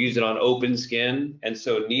people use it on open skin. And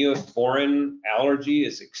so Neosporin allergy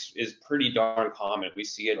is pretty darn common. We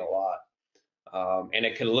see it a lot. And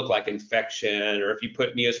it can look like infection, or if you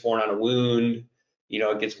put Neosporin on a wound, you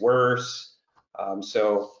know, it gets worse.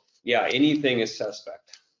 So yeah, anything is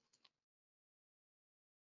suspect.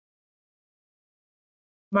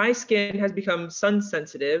 My skin has become sun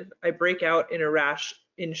sensitive. I break out in a rash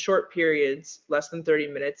in short periods, less than 30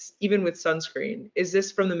 minutes, even with sunscreen. Is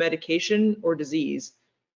this from the medication or disease?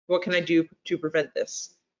 What can I do to prevent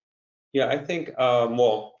this? Yeah, I think, I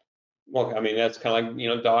mean, that's kind of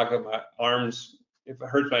like, doc, my arms, if it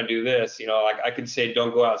hurts when I do this, like I could say,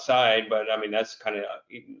 don't go outside, but I mean, that's kind of,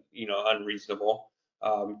 unreasonable.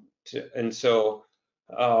 And so,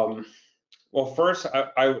 um, well, first,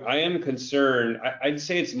 I am concerned. I'd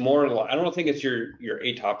say it's more, I don't think it's your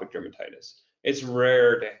atopic dermatitis. It's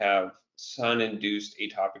rare to have sun-induced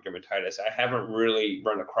atopic dermatitis. I haven't really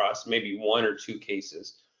run across maybe one or two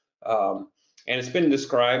cases. Um, and it's been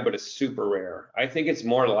described, but it's super rare. I think it's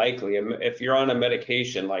more likely if you're on a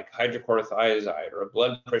medication like hydrochlorothiazide or a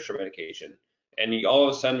blood pressure medication, and you all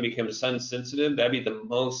of a sudden become sun sensitive, that'd be the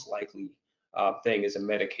most likely thing is a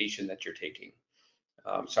medication that you're taking.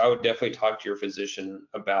 So I would definitely talk to your physician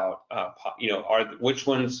about, which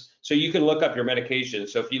ones. So you can look up your medication.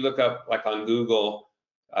 So if you look up like on Google,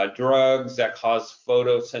 drugs that cause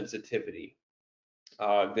photosensitivity,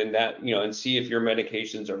 then that, and see if your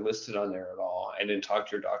medications are listed on there at all, and then talk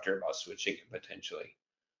to your doctor about switching it potentially.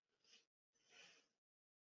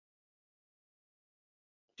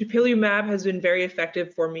 Dupilumab has been very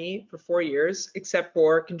effective for me for 4 years, except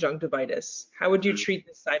for conjunctivitis. How would you Mhm. treat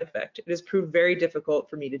this side effect? It has proved very difficult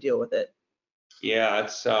for me to deal with it. Yeah,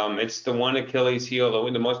 it's the one Achilles heel,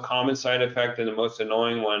 the most common side effect and the most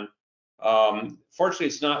annoying one. Fortunately,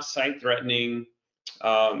 it's not sight threatening.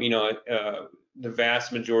 The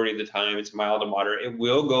vast majority of the time, it's mild to moderate. It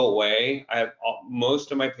will go away. I have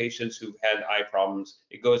most of my patients who've had eye problems.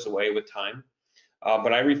 It goes away with time.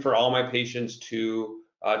 But I refer all my patients to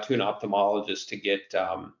an ophthalmologist to get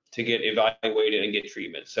evaluated and get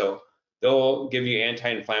treatment. So they'll give you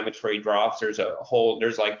anti-inflammatory drops. There's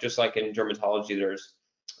like just like in dermatology, there's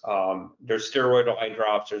steroidal eye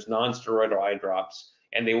drops, there's non-steroidal eye drops,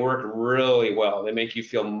 and they work really well. They make you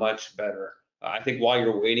feel much better. I think while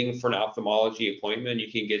you're waiting for an ophthalmology appointment,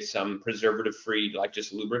 you can get some preservative-free, like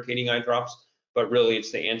just lubricating eye drops. But really,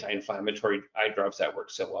 it's the anti-inflammatory eye drops that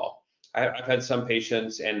work so well. I've had some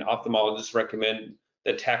patients and ophthalmologists recommend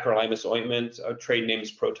the tacrolimus ointment, trade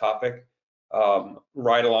names Protopic,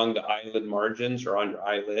 right along the eyelid margins or on your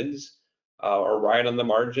eyelids, or right on the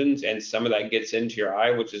margins. And some of that gets into your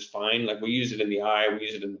eye, which is fine. Like we use it in the eye, we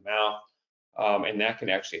use it in the mouth, and that can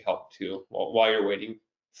actually help too while you're waiting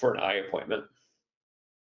for an eye appointment.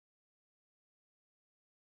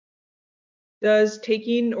 Does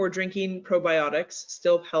taking or drinking probiotics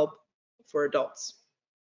still help for adults?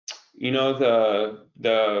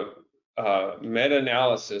 The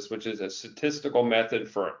meta-analysis, which is a statistical method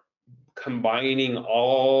for combining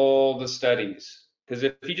all the studies, because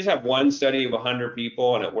if you just have one study of 100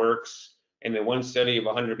 people and it works, and then one study of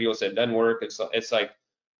 100 people said it doesn't work, it's like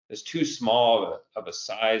it's too small of a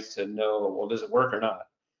size to know, well, does it work or not?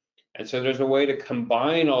 And so there's a way to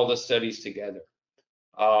combine all the studies together.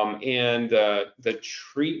 And the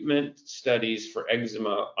treatment studies for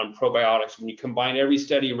eczema on probiotics, when you combine every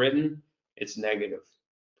study written, it's negative.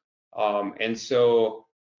 And so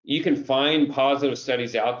you can find positive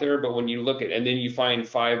studies out there, but when you look at, and then you find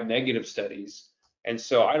 5 negative studies. And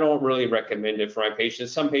so I don't really recommend it for my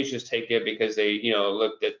patients. Some patients take it because they,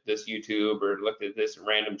 looked at this YouTube or looked at this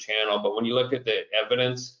random channel. But when you look at the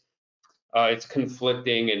evidence, it's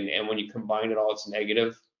conflicting. And when you combine it all, it's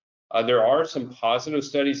negative. There are some positive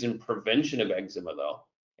studies in prevention of eczema, though.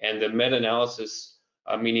 And the meta-analysis,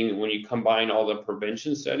 meaning when you combine all the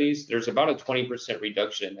prevention studies, there's about a 20%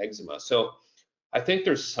 reduction in eczema. So I think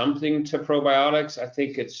there's something to probiotics. I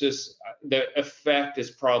think it's just the effect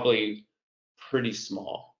is probably pretty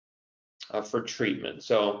small for treatment.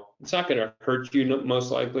 So it's not going to hurt you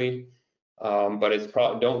most likely, but it's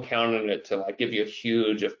probably don't count on it to like give you a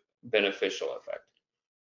huge beneficial effect.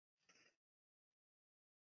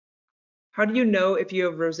 How do you know if you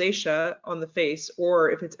have rosacea on the face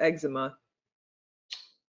or if it's eczema?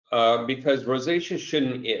 Because rosacea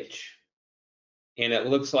shouldn't itch, and it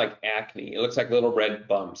looks like acne. It looks like little red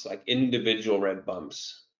bumps, like individual red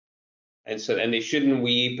bumps. And they shouldn't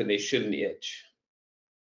weep and they shouldn't itch.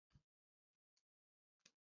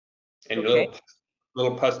 And Okay.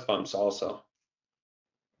 little pus bumps also.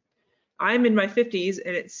 I'm in my 50s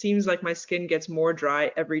and it seems like my skin gets more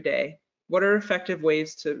dry every day. What are effective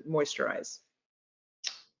ways to moisturize?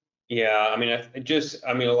 Yeah, I mean,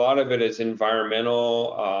 a lot of it is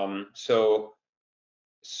environmental.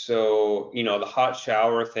 The hot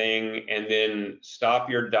shower thing, and then stop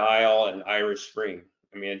your dial and Irish Spring.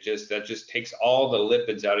 I mean, that just takes all the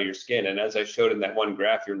lipids out of your skin. And as I showed in that one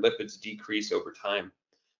graph, your lipids decrease over time.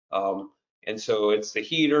 And so it's the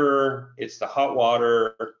heater, it's the hot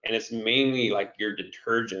water, and it's mainly like your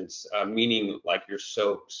detergents, meaning like your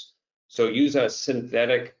soaps. So use a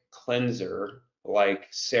synthetic cleanser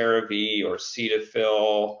like CeraVe or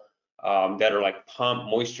Cetaphil that are like pump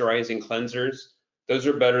moisturizing cleansers. Those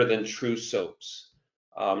are better than true soaps.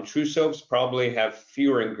 True soaps probably have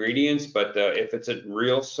fewer ingredients, but if it's a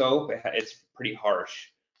real soap, it's pretty harsh.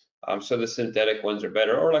 So the synthetic ones are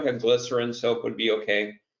better, or like a glycerin soap would be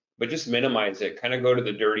okay, but just minimize it. Kind of go to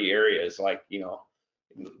the dirty areas, like,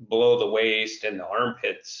 below the waist and the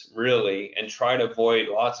armpits, really, and try to avoid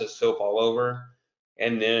lots of soap all over.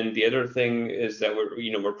 And then the other thing is that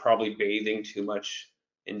we're probably bathing too much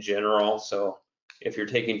in general. So if you're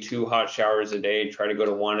taking 2 hot showers a day, try to go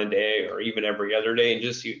to 1 a day or even every other day, and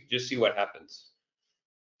just see what happens.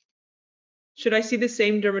 Should I see the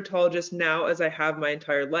same dermatologist now as I have my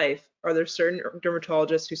entire life? Are there certain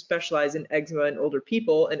dermatologists who specialize in eczema in older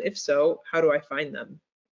people? And if so, how do I find them?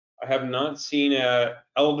 I have not seen a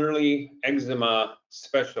elderly eczema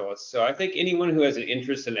specialist. So I think anyone who has an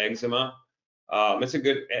interest in eczema, it's a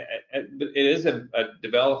good, it is a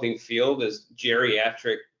developing field, is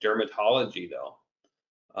geriatric dermatology though.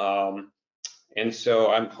 And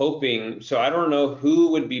so I'm hoping, so I don't know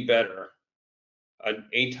who would be better.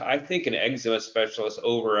 I think an eczema specialist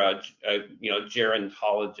over a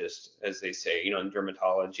gerontologist, as they say, in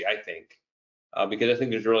dermatology, I think. Because I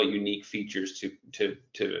think there's really unique features to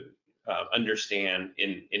understand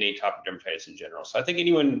in atopic dermatitis in general. So I think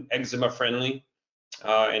anyone eczema friendly,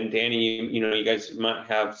 and Danny, you guys might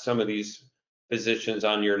have some of these physicians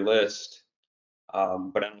on your list,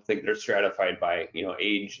 but I don't think they're stratified by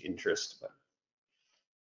age, interest. But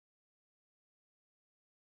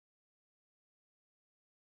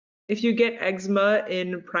If you get eczema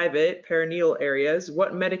in private perineal areas,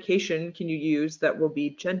 what medication can you use that will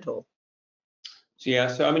be gentle? So yeah,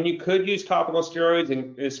 so I mean, you could use topical steroids,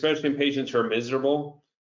 and especially in patients who are miserable,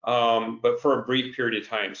 but for a brief period of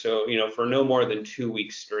time. So for no more than 2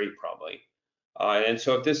 weeks straight, probably. And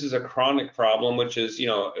so if this is a chronic problem, which is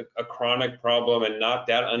a chronic problem and not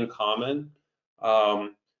that uncommon, to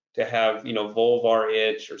have vulvar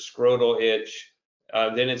itch or scrotal itch,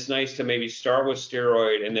 then it's nice to maybe start with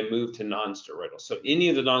steroid and then move to non-steroidal. So any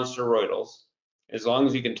of the non-steroidals, as long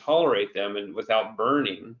as you can tolerate them and without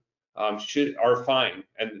burning, are fine,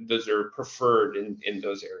 and those are preferred in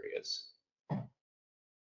those areas. I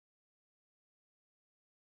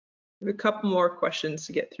have a couple more questions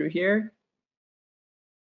to get through here.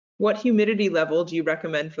 What humidity level do you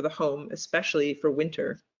recommend for the home, especially for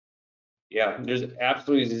winter? Yeah, there's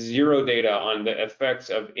absolutely zero data on the effects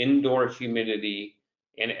of indoor humidity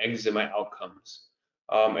and eczema outcomes.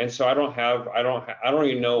 And so I don't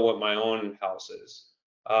even know what my own house is.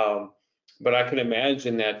 But I can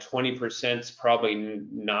imagine that 20% is probably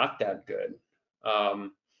not that good.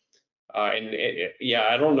 And yeah,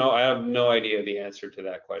 I don't know. I have no idea the answer to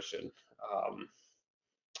that question.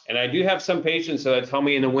 And I do have some patients that tell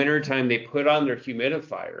me in the wintertime they put on their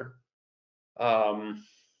humidifier.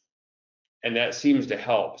 And that seems to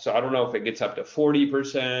help. So I don't know if it gets up to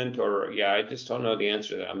 40% or, yeah, I just don't know the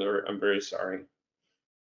answer to that. I'm very sorry.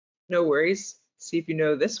 No worries. See if you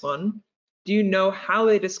know this one. Do you know how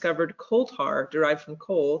they discovered coal tar derived from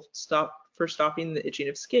coal for stopping the itching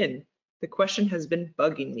of skin? The question has been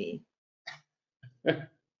bugging me.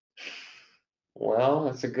 Well,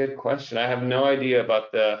 that's a good question. I have no idea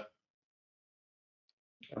about the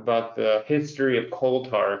history of coal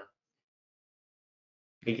tar.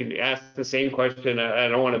 You can ask the same question. I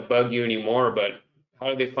don't want to bug you anymore, but how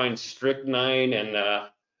did they find strychnine and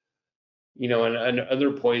and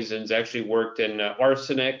other poisons actually worked in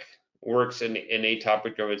arsenic works in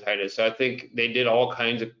atopic dermatitis. So I think they did all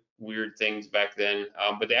kinds of weird things back then,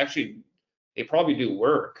 but they probably do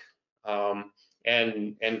work.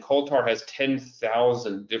 And coal tar has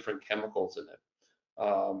 10,000 different chemicals in it.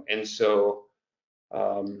 And so,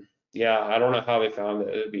 yeah, I don't know how they found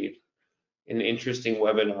it. It'd be an interesting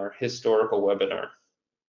webinar, historical webinar.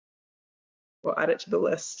 We'll add it to the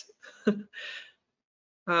list.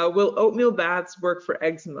 Will oatmeal baths work for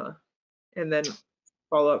eczema? And then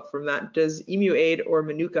follow up from that, does Emu Aid or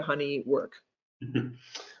Manuka honey work?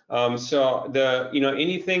 So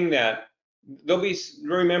anything that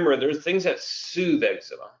remember, there's things that soothe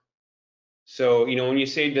eczema. So, when you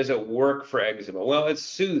say, does it work for eczema? Well, it's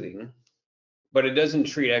soothing, but it doesn't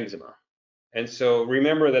treat eczema. And so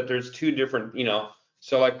remember that there's two different,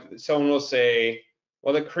 so like someone will say,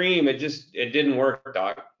 well, the cream, it didn't work,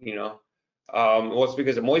 doc, well, it's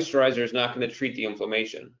because the moisturizer is not going to treat the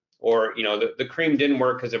inflammation. Or, the cream didn't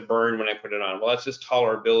work because it burned when I put it on. Well, that's just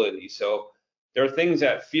tolerability. So there are things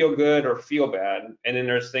that feel good or feel bad, and then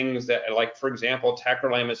there's things that, like for example,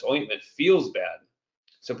 tacrolimus ointment feels bad.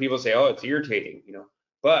 So people say, oh, it's irritating, you know.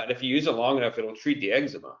 But if you use it long enough, it'll treat the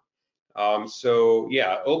eczema. So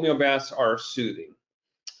yeah, oatmeal baths are soothing,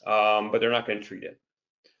 but they're not going to treat it.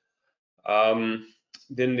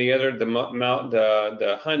 Then the other,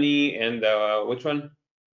 the honey and the which one?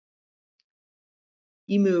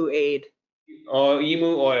 Emu aid. Oh,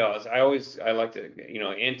 emu oils. I like to, you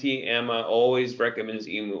know, Auntie Emma always recommends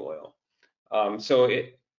emu oil. So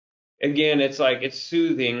again, it's like it's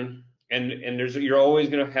soothing, and you're always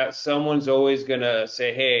gonna have someone's always gonna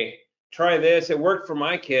say, hey, try this. It worked for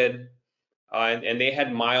my kid, and they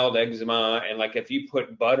had mild eczema, and like if you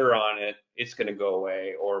put butter on it, it's gonna go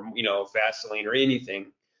away, or you know, Vaseline or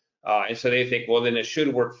anything. And so they think, well, then it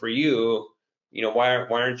should work for you. You know, why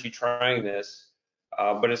aren't you trying this?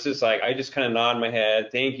 But it's just like I just kind of nod my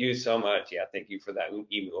head. Thank you so much. Yeah, thank you for that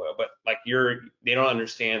emu oil. But like they don't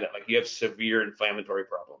understand that like you have severe inflammatory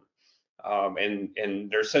problem, and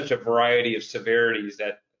there's such a variety of severities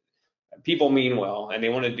that people mean well and they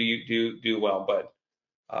want to do well. But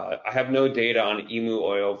I have no data on emu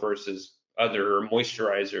oil versus other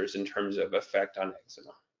moisturizers in terms of effect on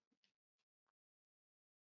eczema.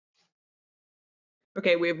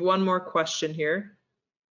 Okay, we have one more question here.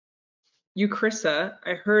 Eucrisa,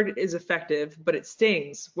 I heard is effective, but it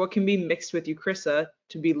stings. What can be mixed with Eucrisa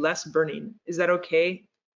to be less burning? Is that okay?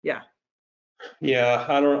 Yeah. Yeah,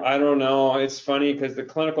 I don't know. It's funny because the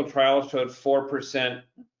clinical trial showed 4%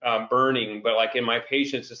 burning, but like in my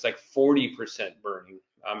patients, it's like 40% burning.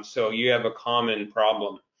 So you have a common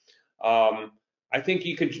problem. I think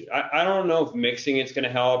you could, I don't know if mixing it's going to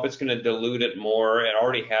help. It's going to dilute it more. It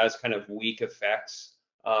already has kind of weak effects.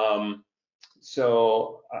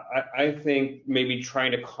 So I think maybe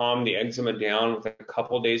trying to calm the eczema down with a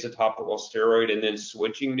couple of days of topical steroid and then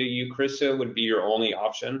switching to Eucrisa would be your only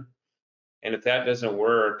option. And if that doesn't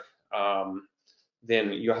work,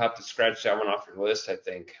 then you'll have to scratch that one off your list, I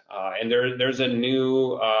think. And there's a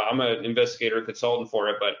new, I'm an investigator consultant for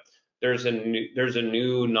it, but there's a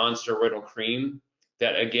new non-steroidal cream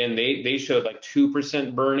that again they showed like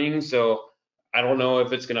 2% burning. So I don't know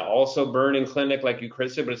if it's going to also burn in clinic like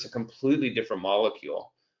Eucrisa, but it's a completely different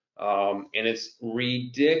molecule. And it's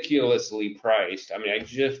ridiculously priced. I mean, I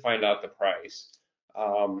just find out the price.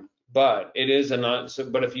 But it is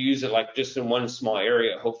but if you use it like just in one small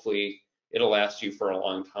area, hopefully it'll last you for a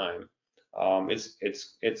long time.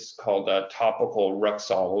 It's called a topical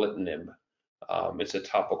ruxolitinib. It's a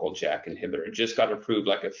topical JAK inhibitor. It just got approved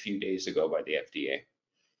like a few days ago by the FDA.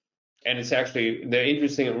 And it's actually, the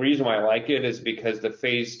interesting reason why I like it is because the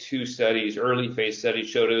phase 2 studies, early phase studies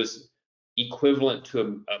showed it was equivalent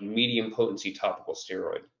to a medium potency topical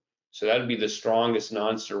steroid. So that would be the strongest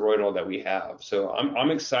non-steroidal that we have. So I'm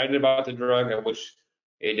excited about the drug. I wish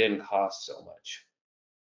it didn't cost so much.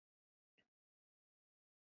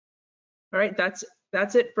 All right, that's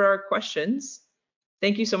it for our questions.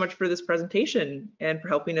 Thank you so much for this presentation and for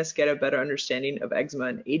helping us get a better understanding of eczema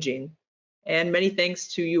and aging. And many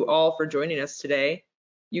thanks to you all for joining us today.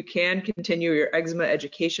 You can continue your eczema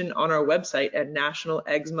education on our website at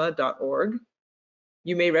nationaleczema.org.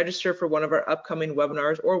 You may register for one of our upcoming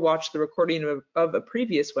webinars or watch the recording of a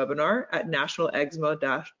previous webinar at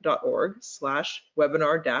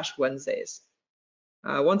nationaleczema.org/webinar-Wednesdays.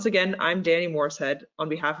 Once again, I'm Danny Morshead on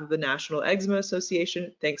behalf of the National Eczema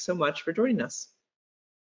Association. Thanks so much for joining us.